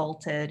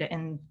resulted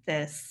in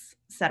this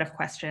set of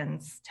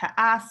questions to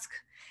ask.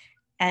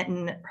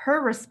 And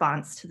her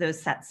response to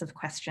those sets of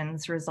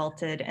questions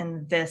resulted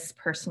in this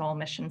personal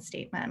mission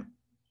statement.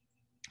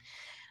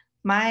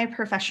 My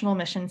professional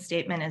mission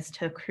statement is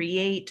to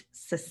create,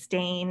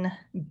 sustain,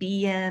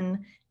 be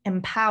in,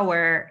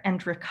 empower,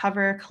 and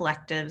recover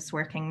collectives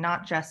working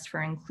not just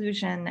for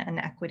inclusion and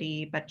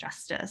equity, but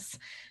justice.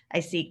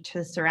 I seek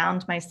to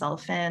surround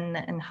myself in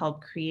and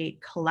help create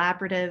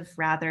collaborative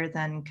rather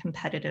than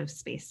competitive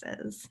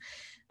spaces.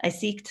 I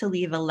seek to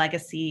leave a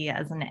legacy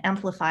as an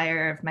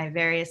amplifier of my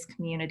various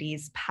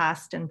communities'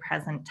 past and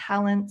present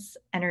talents,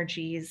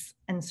 energies,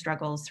 and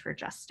struggles for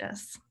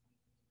justice.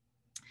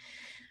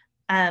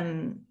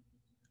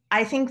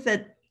 I think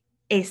that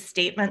a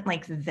statement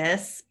like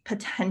this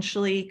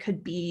potentially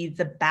could be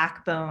the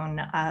backbone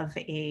of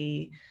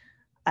a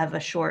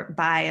short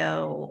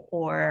bio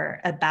or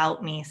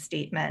about me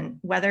statement,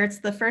 whether it's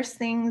the first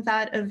thing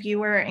that a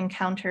viewer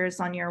encounters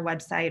on your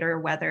website or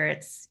whether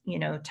it's, you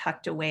know,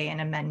 tucked away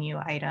in a menu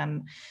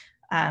item.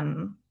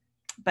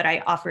 But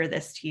I offer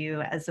this to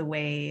you as a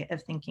way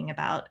of thinking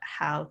about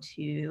how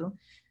to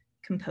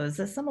compose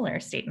a similar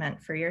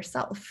statement for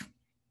yourself.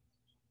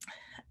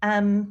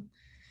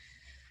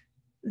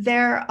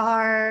 There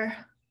are,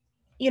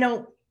 you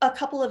know, a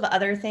couple of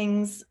other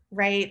things,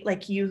 right?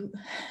 Like you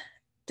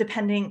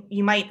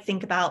might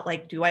think about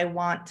like, do I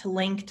want to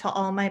link to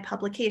all my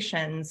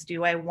publications?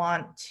 Do I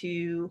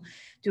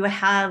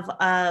have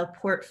a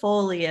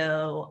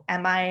portfolio?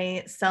 Am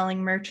I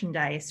selling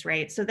merchandise,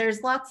 right? So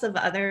there's lots of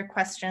other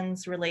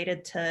questions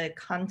related to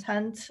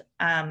content.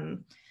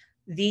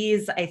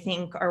 These, I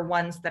think, are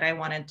ones that I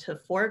wanted to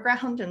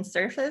foreground and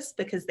surface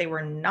because they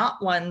were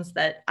not ones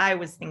that I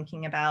was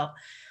thinking about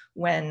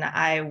when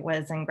I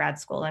was in grad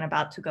school and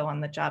about to go on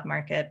the job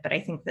market, but I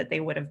think that they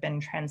would have been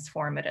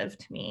transformative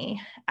to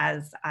me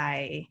as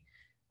I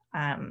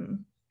wrote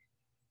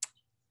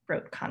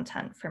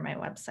content for my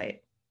website.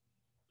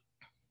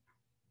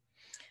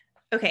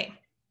 Okay.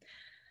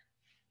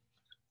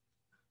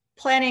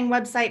 Planning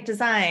website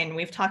design.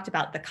 We've talked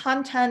about the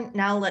content.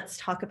 Now let's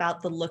talk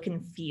about the look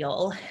and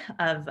feel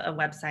of a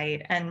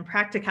website and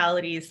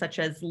practicalities such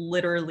as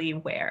literally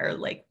where,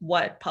 like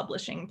what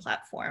publishing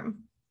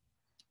platform.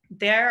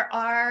 There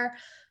are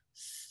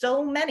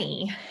so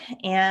many,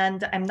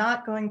 and I'm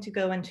not going to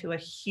go into a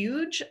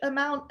huge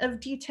amount of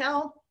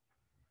detail,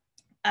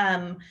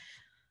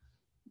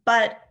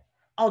 but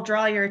I'll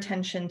draw your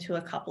attention to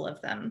a couple of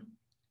them.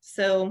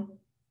 So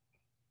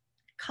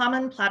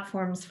common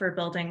platforms for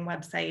building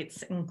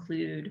websites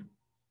include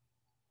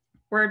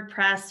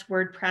WordPress.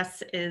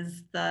 WordPress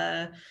is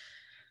the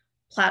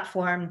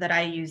platform that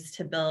I use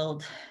to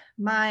build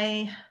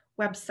my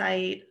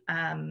website.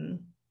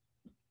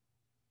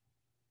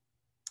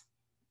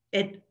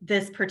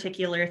 This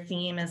particular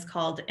theme is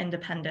called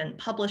Independent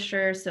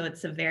Publisher, so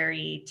it's a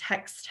very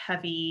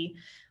text-heavy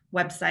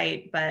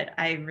website, but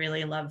I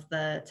really love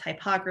the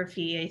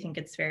typography. I think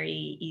it's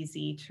very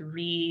easy to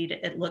read.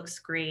 It looks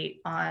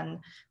great on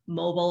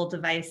mobile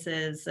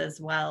devices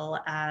as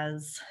well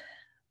as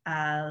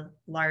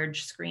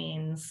large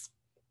screens.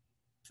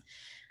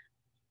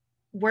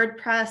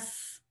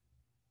 WordPress,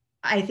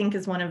 I think,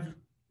 is one of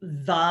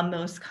the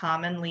most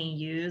commonly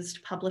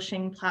used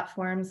publishing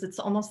platforms. It's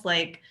almost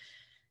like,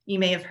 you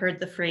may have heard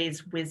the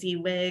phrase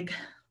WYSIWYG,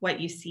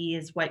 what you see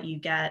is what you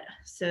get.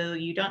 So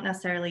you don't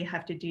necessarily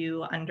have to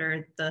do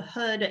under the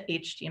hood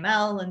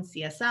HTML and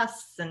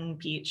CSS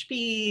and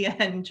PHP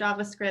and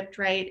JavaScript,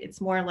 right? It's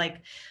more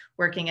like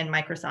working in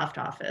Microsoft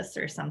Office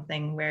or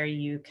something where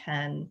you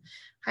can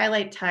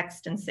highlight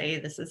text and say,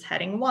 this is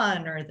heading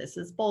 1, or this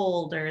is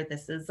bold, or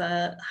this is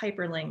a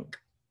hyperlink.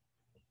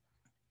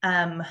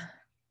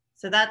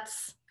 So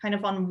that's kind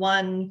of on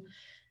one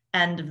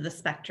end of the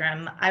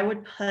spectrum. I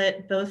would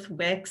put both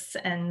Wix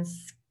and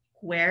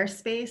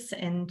Squarespace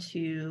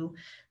into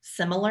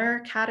similar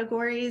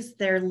categories.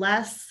 They're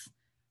less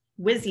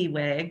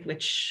WYSIWYG,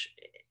 which,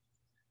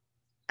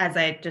 as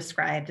I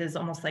described, is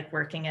almost like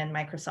working in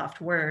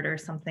Microsoft Word or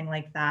something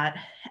like that.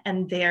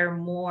 And they're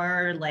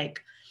more like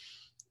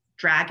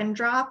drag and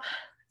drop,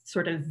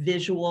 sort of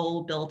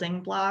visual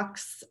building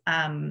blocks.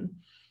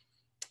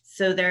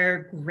 So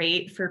they're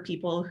great for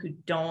people who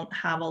don't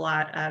have a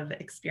lot of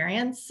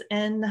experience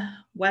in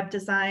web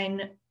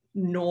design,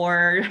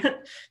 nor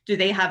do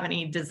they have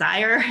any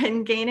desire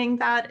in gaining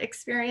that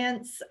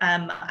experience.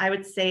 I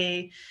would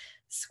say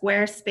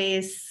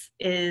Squarespace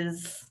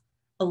is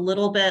a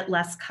little bit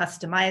less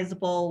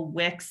customizable.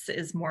 Wix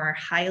is more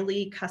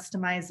highly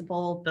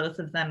customizable. Both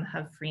of them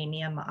have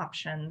freemium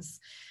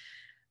options.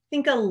 I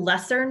think a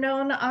lesser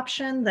known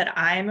option that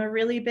I'm a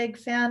really big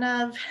fan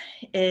of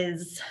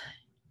is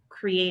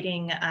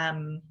creating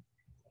a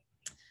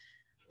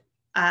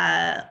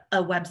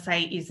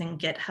website using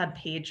GitHub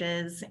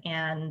Pages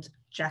and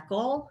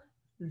Jekyll.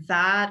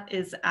 That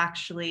is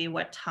actually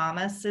what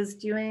Thomas is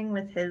doing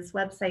with his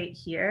website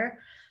here.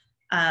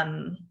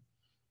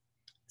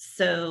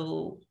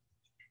 So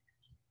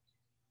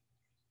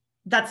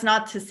that's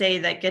not to say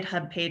that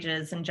GitHub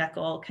Pages and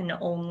Jekyll can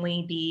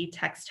only be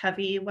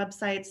text-heavy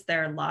websites.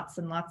 There are lots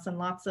and lots and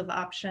lots of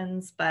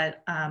options,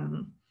 but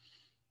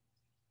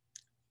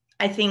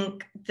I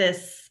think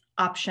this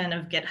option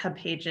of GitHub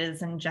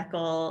Pages and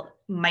Jekyll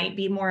might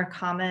be more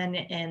common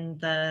in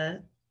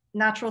the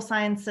natural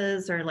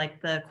sciences or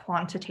like the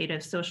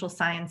quantitative social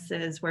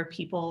sciences where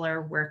people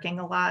are working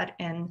a lot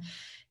in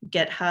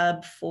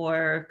GitHub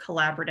for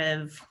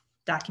collaborative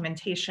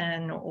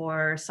documentation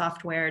or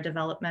software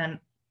development.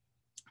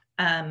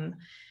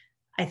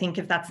 I think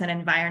if that's an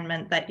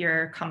environment that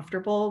you're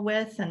comfortable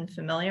with and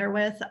familiar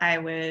with, I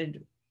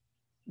would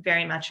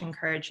very much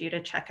encourage you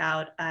to check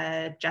out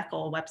a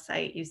Jekyll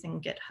website using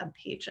GitHub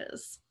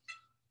Pages.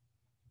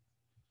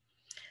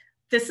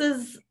 This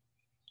is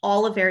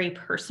all a very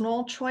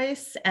personal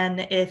choice.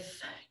 And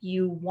if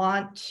you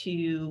want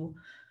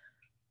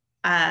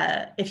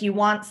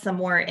some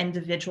more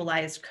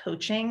individualized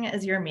coaching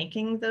as you're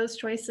making those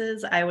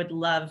choices, I would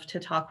love to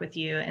talk with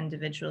you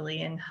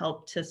individually and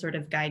help to sort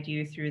of guide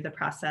you through the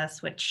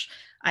process, which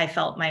I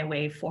felt my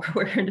way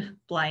forward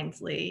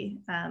blindly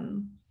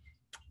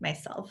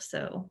myself.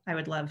 So I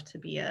would love to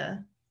be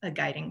a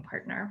guiding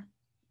partner.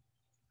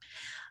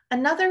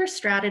 Another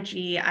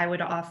strategy I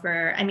would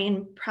offer, I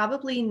mean,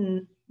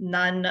 probably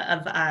none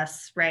of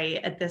us, right,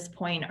 at this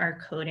point are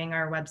coding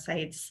our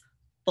websites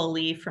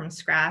fully from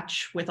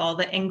scratch with all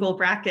the angle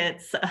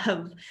brackets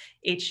of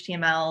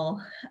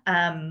HTML.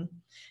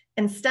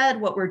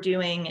 Instead, what we're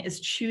doing is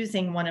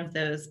choosing one of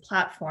those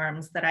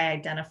platforms that I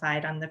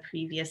identified on the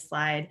previous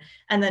slide.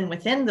 And then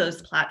within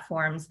those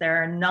platforms, there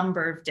are a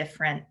number of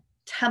different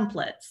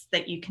templates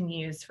that you can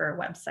use for a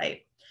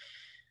website.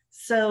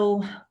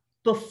 So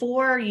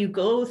before you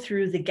go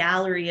through the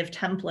gallery of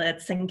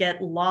templates and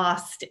get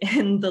lost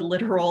in the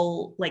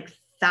literal like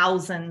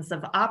thousands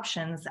of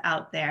options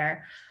out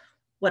there,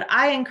 what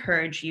I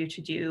encourage you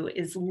to do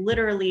is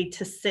literally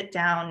to sit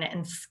down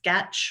and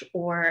sketch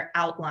or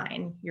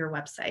outline your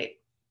website.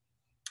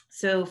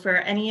 So for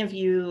any of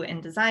you in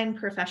design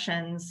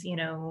professions, you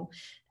know,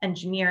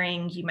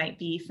 engineering, you might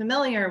be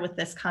familiar with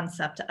this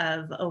concept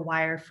of a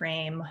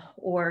wireframe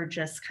or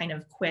just kind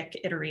of quick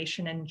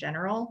iteration in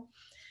general.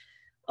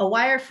 A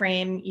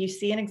wireframe, you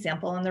see an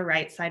example on the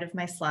right side of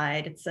my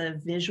slide. It's a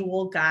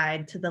visual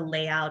guide to the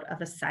layout of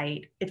a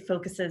site. It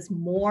focuses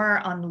more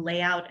on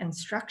layout and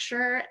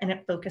structure, and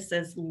it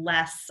focuses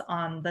less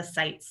on the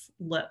site's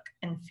look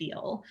and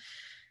feel.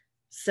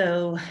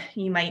 So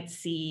you might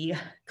see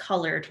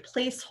colored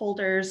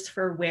placeholders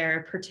for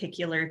where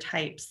particular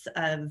types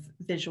of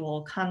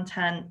visual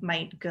content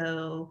might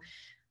go,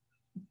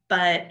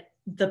 but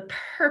the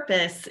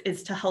purpose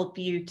is to help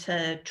you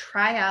to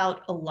try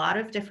out a lot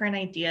of different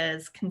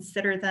ideas,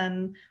 consider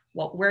them,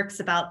 what works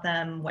about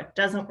them, what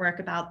doesn't work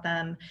about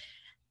them,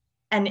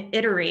 and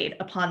iterate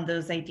upon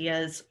those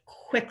ideas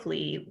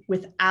quickly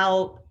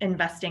without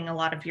investing a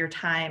lot of your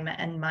time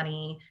and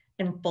money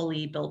in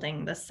fully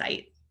building the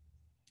site.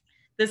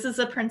 This is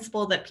a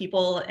principle that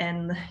people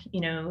in,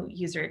 you know,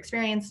 user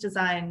experience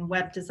design,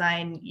 web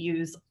design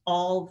use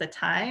all the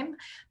time,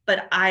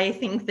 but I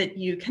think that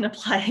you can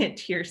apply it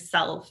to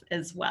yourself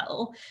as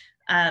well.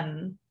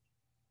 A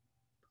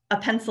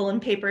pencil and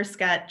paper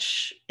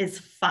sketch is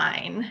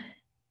fine.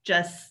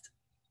 Just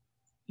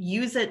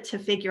use it to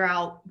figure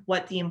out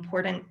what the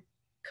important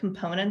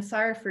components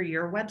are for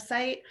your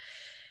website.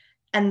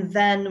 And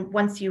then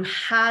once you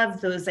have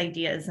those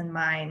ideas in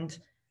mind,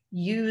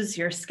 use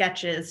your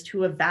sketches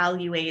to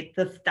evaluate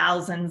the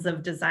thousands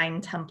of design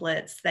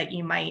templates that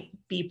you might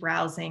be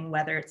browsing,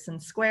 whether it's in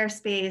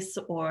Squarespace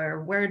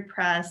or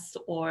WordPress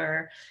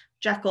or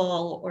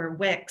Jekyll or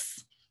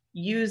Wix.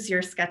 Use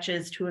your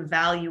sketches to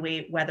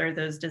evaluate whether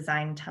those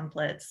design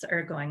templates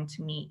are going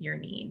to meet your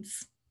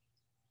needs.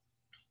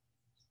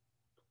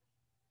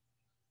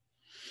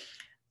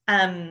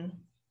 I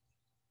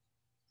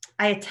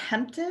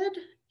attempted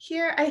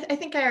here, I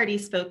think I already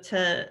spoke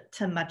to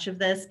much of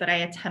this, but I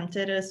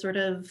attempted a sort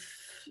of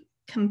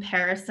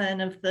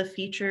comparison of the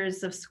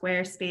features of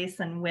Squarespace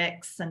and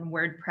Wix and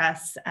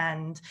WordPress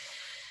and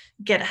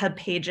GitHub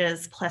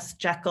Pages plus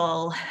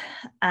Jekyll.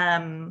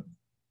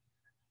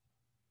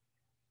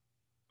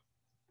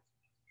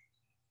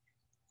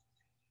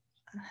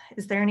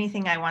 Is there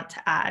anything I want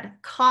to add?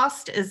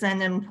 Cost is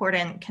an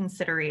important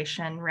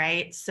consideration,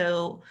 right?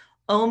 So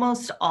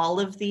almost all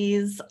of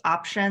these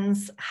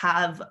options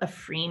have a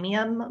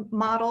freemium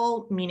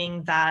model,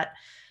 meaning that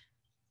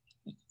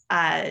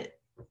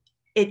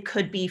it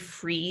could be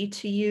free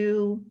to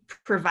you,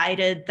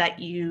 provided that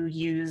you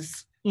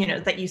use, you know,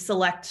 that you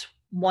select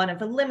one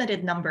of a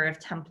limited number of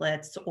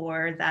templates,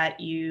 or that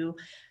you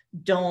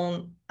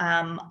don't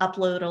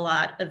upload a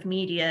lot of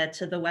media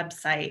to the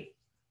website.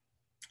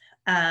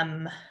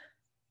 GitHub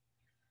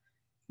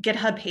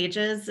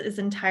Pages is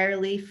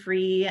entirely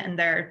free, and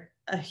there are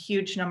a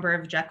huge number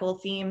of Jekyll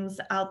themes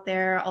out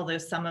there, although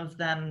some of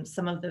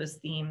those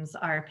themes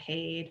are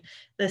paid.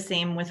 The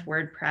same with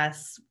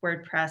WordPress.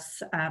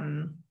 WordPress,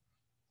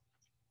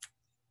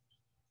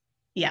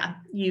 yeah,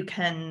 you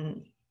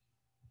can,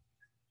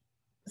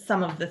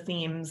 some of the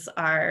themes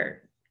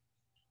are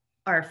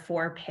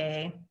for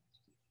pay.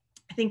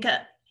 I think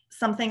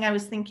something I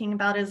was thinking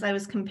about as I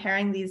was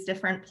comparing these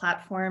different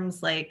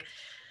platforms, like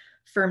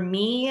For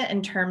me,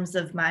 in terms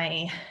of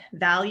my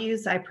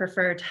values, I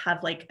prefer to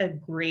have like a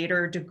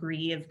greater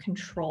degree of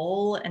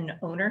control and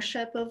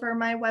ownership over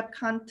my web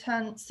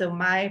content. So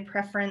my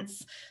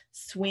preference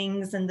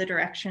swings in the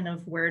direction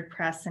of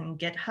WordPress and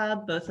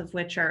GitHub, both of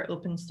which are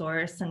open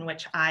source and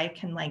which I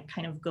can like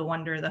kind of go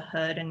under the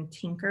hood and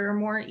tinker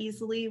more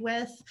easily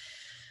with.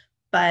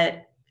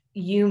 But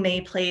you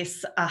may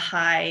place a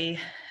high,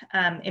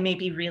 it may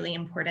be really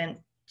important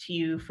to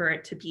you for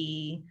it to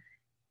be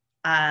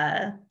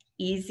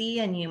easy,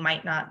 and you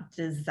might not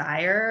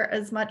desire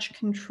as much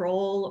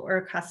control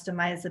or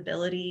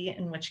customizability,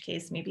 in which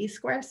case maybe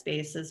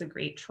Squarespace is a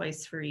great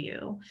choice for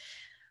you.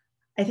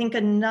 I think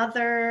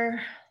another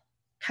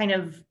kind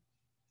of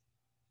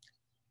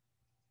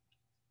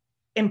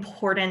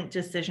important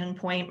decision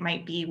point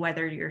might be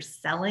whether you're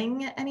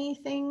selling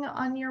anything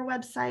on your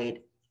website.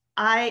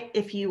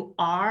 If you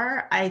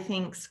are, I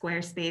think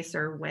Squarespace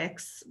or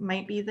Wix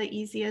might be the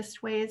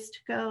easiest ways to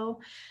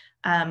go.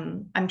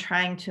 I'm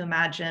trying to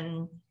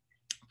imagine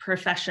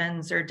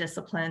professions or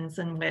disciplines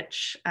in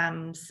which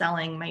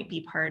selling might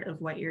be part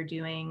of what you're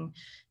doing,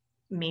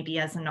 maybe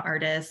as an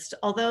artist.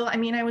 Although, I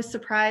mean, I was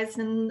surprised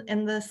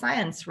in the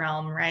science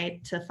realm,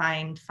 right, to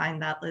find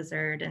that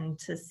lizard and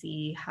to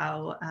see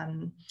how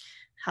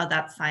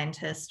that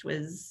scientist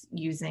was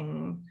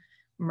using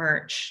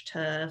merch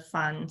to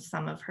fund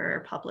some of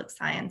her public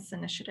science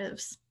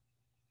initiatives.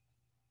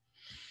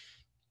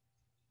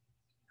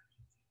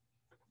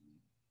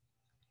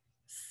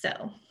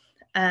 So,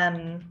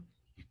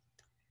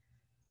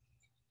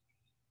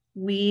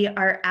 we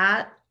are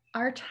at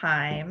our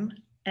time,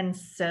 and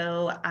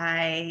so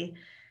I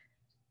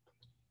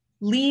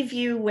leave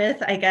you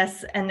with, I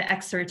guess, an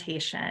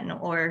exhortation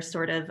or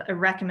sort of a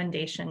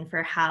recommendation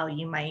for how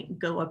you might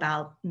go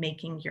about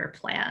making your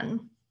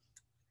plan.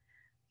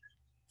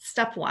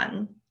 Step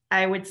one,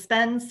 I would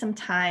spend some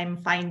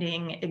time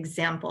finding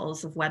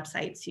examples of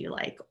websites you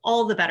like,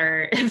 all the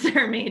better if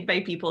they're made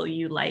by people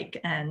you like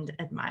and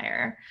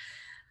admire.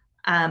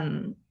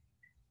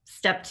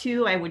 Step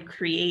two, I would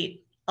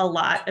create a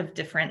lot of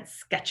different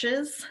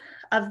sketches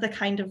of the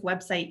kind of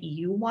website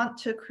you want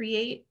to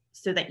create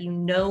so that you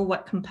know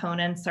what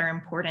components are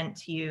important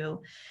to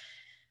you.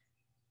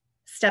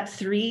 Step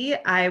three,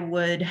 I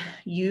would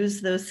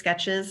use those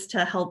sketches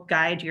to help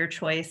guide your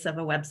choice of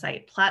a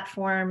website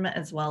platform,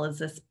 as well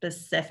as a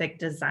specific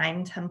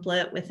design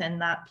template within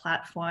that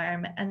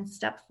platform. And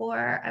step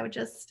four, I would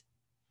just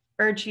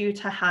urge you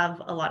to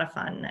have a lot of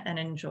fun and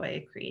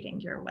enjoy creating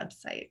your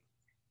website.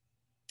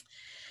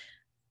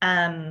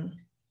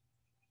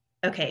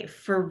 Okay,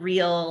 for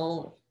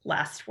real,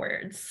 last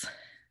words.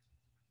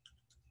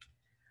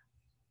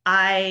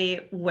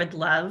 I would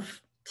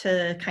love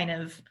to kind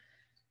of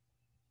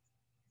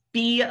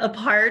be a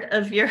part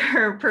of your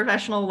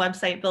professional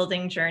website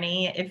building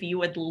journey. If you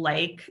would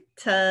like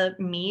to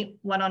meet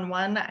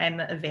one-on-one, I'm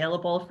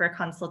available for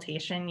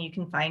consultation. You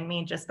can find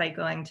me just by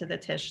going to the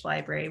Tisch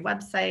Library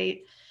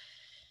website.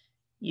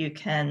 You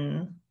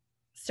can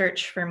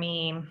search for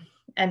me,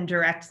 and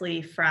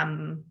directly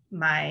from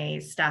my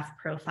staff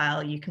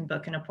profile, you can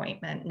book an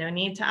appointment. No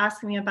need to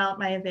ask me about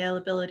my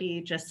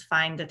availability, just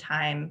find a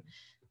time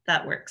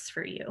that works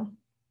for you.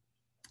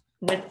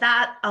 With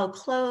that, I'll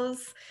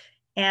close,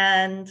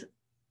 and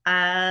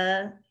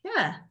yeah,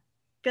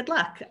 good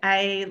luck.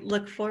 I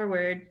look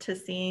forward to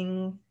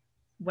seeing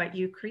what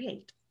you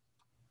create.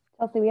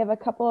 Chelsea, we have a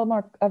couple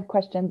more of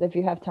questions if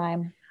you have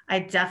time. I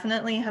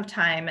definitely have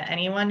time.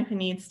 Anyone who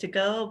needs to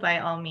go, by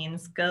all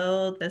means,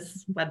 go.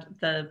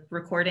 The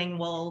recording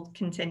will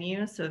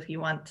continue. So if you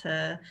want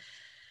to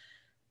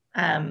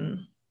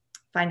find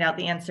out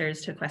the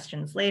answers to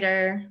questions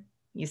later,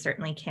 you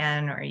certainly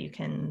can, or you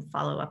can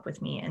follow up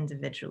with me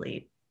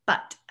individually.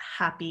 But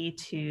happy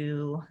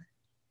to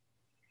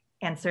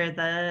answer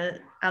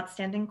the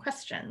outstanding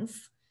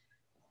questions.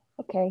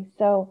 Okay,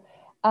 so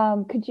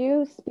could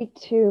you speak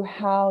to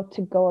how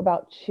to go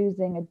about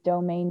choosing a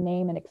domain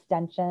name and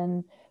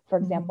extension, for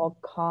example,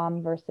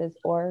 .com versus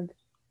 .org?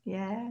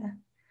 Yeah,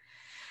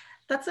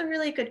 that's a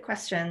really good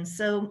question.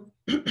 So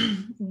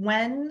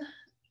when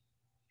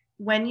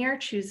you're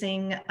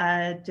choosing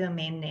a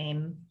domain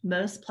name,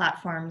 most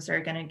platforms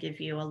are going to give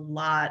you a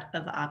lot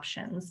of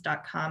options.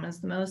 .com is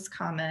the most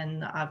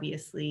common,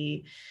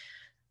 obviously.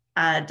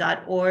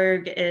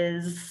 .org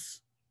is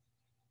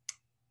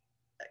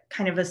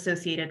kind of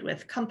associated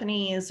with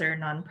companies or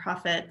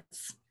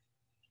nonprofits.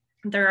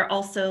 There are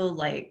also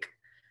like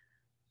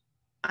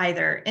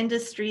either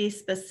industry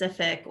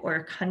specific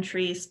or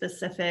country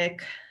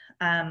specific.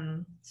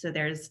 So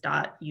there's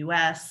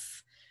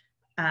 .us.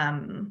 I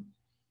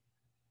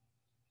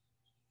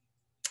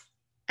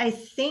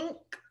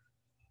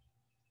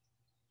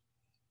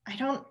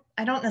don't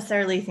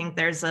necessarily think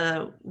there's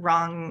a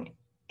wrong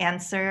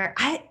answer.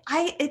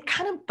 It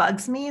kind of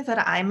bugs me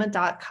that I'm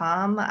a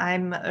 .com,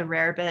 I'm a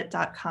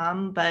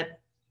rarebit.com, but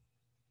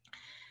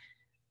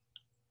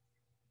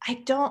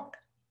I don't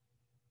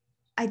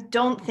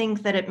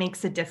think that it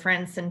makes a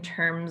difference in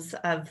terms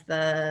of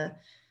the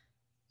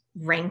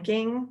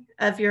ranking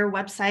of your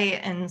website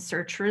and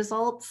search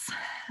results.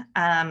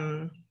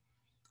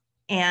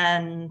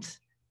 and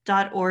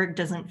 .org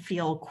doesn't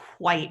feel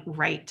quite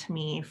right to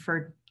me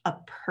for a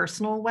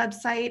personal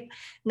website.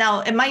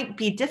 Now, it might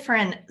be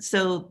different.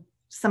 So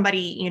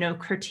somebody,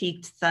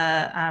 critiqued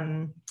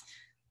the,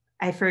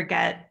 I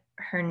forget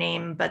her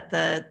name, but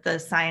the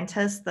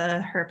scientist,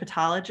 the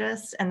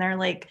herpetologist, and they're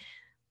like,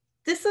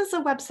 this is a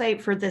website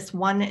for this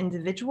one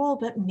individual,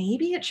 but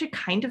maybe it should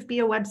kind of be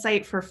a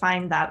website for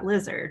Find That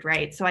Lizard,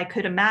 right? So I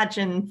could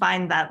imagine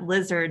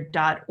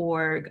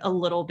findthatlizard.org a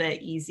little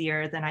bit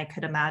easier than I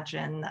could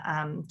imagine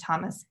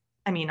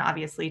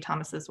obviously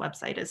Thomas's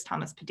website is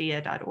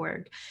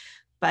thomaspadilla.org,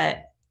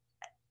 but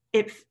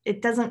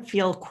it doesn't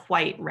feel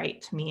quite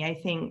right to me. I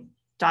think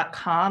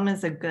 .com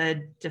is a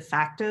good de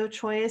facto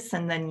choice,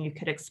 and then you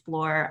could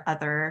explore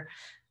other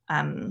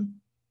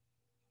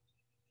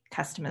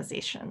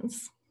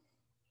customizations.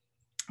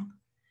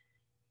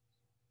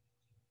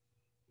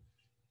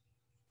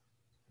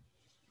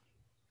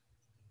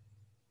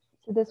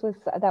 So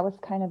that was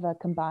kind of a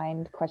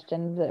combined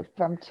question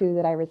from two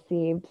that I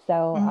received.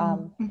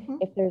 So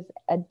if there's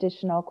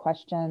additional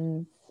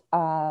questions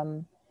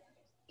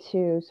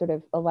to sort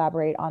of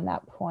elaborate on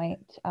that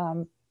point,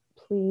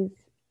 please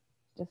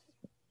just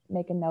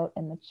make a note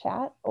in the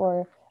chat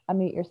or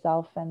unmute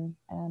yourself and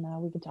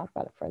we can talk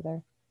about it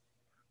further.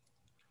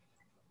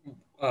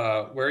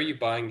 Where are you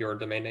buying your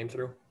domain name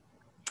through?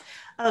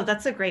 Oh,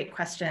 that's a great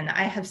question.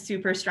 I have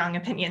super strong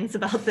opinions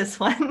about this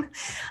one.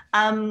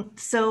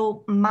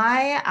 So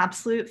my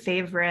absolute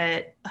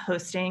favorite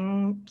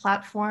hosting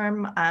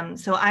platform,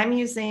 so I'm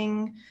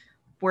using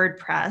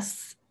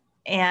WordPress,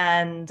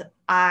 and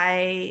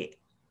I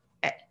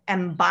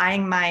am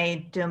buying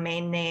my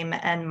domain name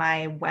and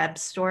my web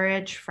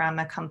storage from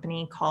a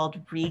company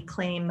called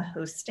Reclaim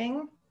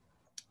Hosting.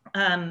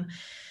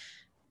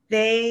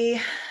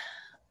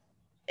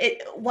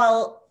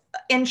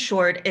 In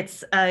short,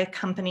 it's a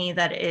company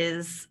that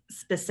is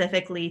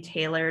specifically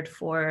tailored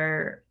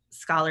for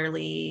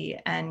scholarly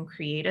and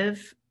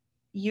creative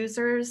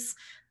users,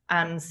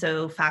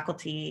 so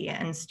faculty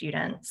and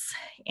students.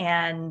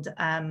 And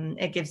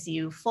it gives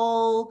you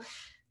full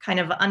kind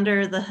of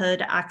under the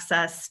hood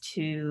access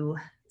to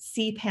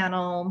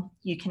cPanel.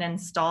 You can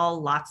install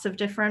lots of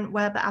different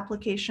web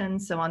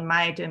applications. So on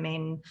my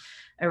domain,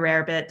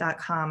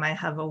 ararebit.com, I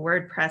have a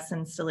WordPress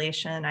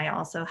installation. I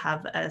also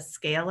have a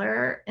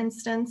Scalar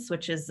instance,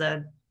 which is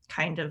a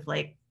kind of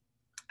like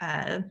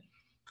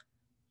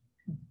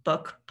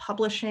book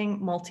publishing,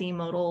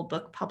 multimodal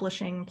book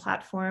publishing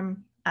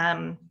platform.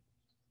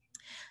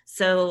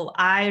 So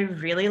I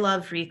really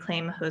love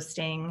Reclaim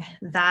Hosting.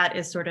 That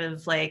is sort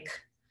of like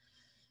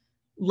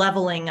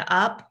leveling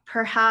up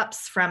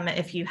perhaps from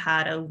if you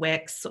had a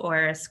Wix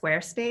or a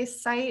Squarespace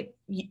site.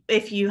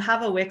 If you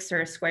have a Wix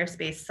or a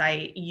Squarespace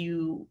site,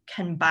 you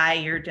can buy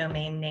your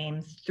domain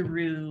name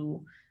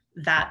through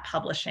that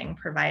publishing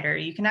provider.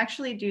 You can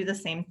actually do the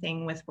same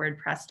thing with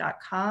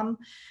WordPress.com.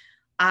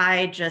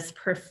 I just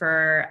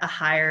prefer a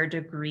higher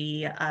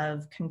degree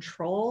of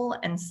control.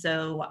 And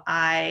so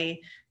I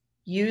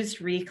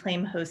used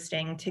Reclaim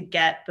Hosting to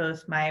get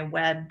both my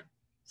web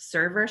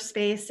server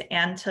space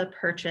and to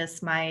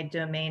purchase my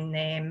domain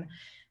name.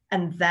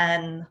 And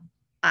then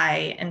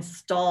I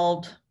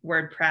installed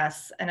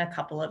WordPress and a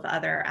couple of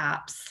other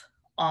apps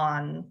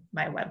on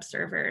my web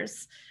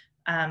servers.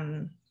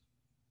 And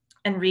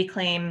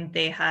Reclaim,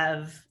 they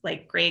have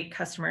like great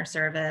customer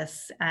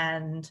service,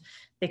 and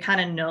they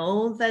kind of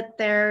know that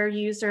their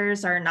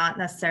users are not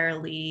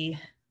necessarily,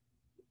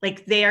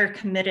 like they are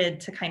committed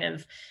to kind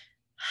of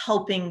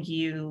helping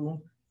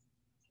you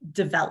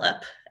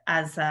develop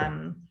as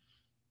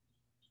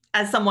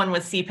someone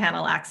with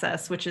cPanel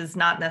access, which is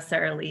not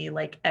necessarily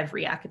like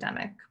every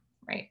academic,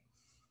 right?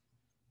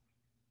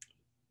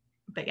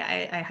 But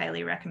yeah, I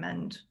highly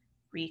recommend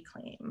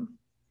Reclaim.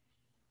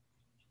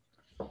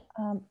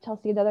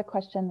 Chelsea, another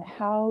question.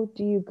 How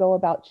do you go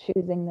about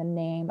choosing the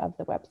name of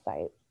the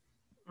website?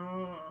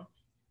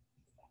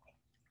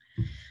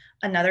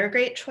 Another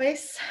great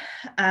choice.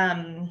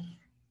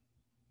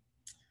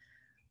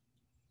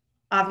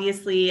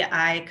 Obviously,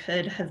 I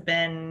could have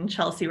been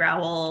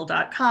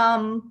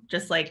chelsearowell.com,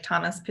 just like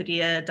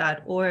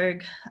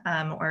thomaspadilla.org,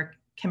 or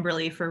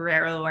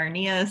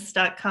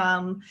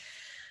kimberlyferreroarnias.com.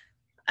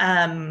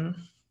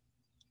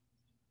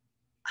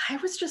 I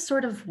was just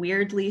sort of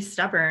weirdly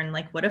stubborn.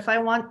 Like, what if I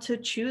want to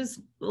choose,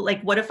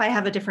 like, what if I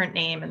have a different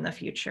name in the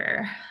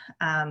future?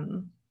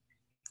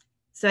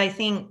 So I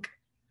think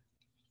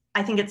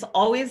it's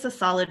always a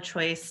solid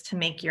choice to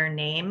make your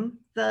name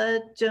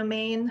the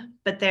domain,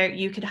 but there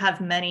you could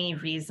have many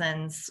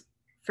reasons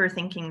for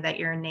thinking that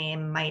your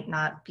name might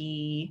not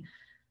be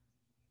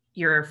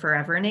your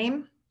forever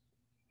name,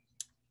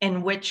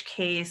 in which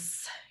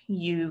case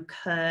you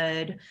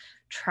could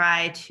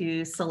try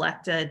to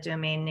select a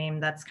domain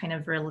name that's kind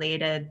of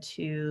related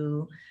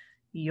to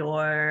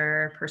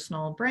your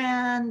personal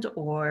brand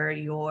or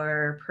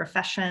your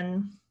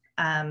profession.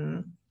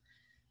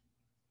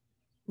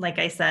 Like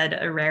I said,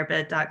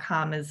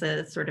 ararebit.com is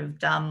a sort of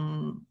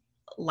dumb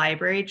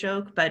library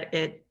joke, but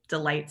it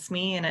delights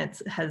me, and it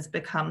has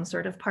become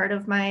sort of part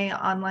of my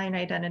online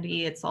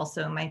identity. It's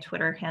also my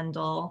Twitter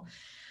handle.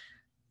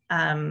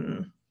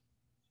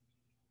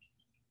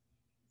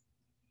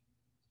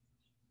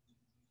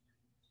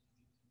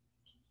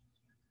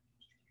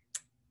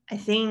 I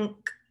think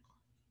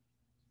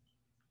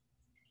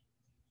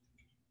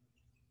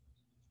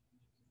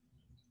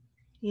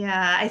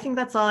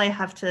that's all I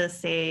have to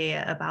say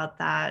about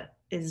that,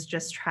 is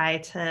just try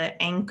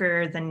to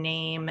anchor the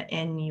name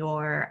in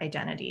your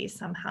identity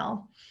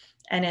somehow,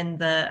 and in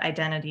the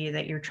identity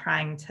that you're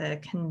trying to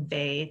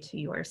convey to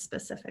your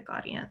specific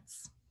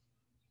audience.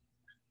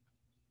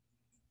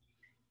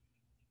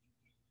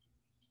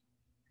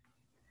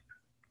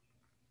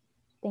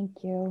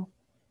 Thank you.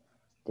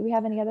 Do we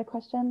have any other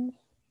questions?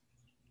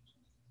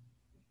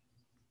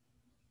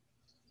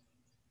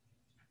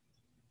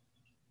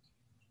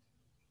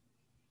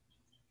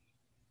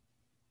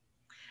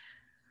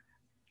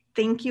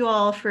 Thank you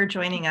all for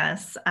joining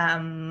us.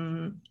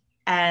 And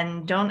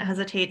don't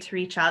hesitate to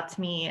reach out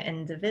to me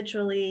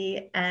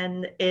individually.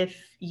 And if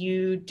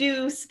you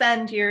do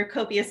spend your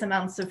copious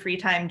amounts of free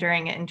time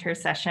during an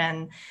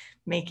intersession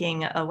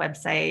making a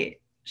website,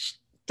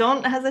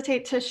 don't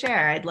hesitate to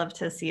share. I'd love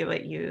to see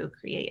what you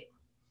create.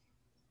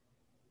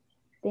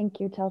 Thank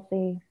you,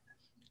 Chelsea.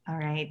 All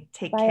right,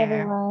 take Bye, care.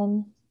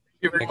 everyone.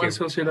 Thank you very much,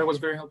 Chelsea. That was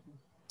very helpful.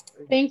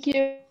 Thank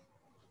you.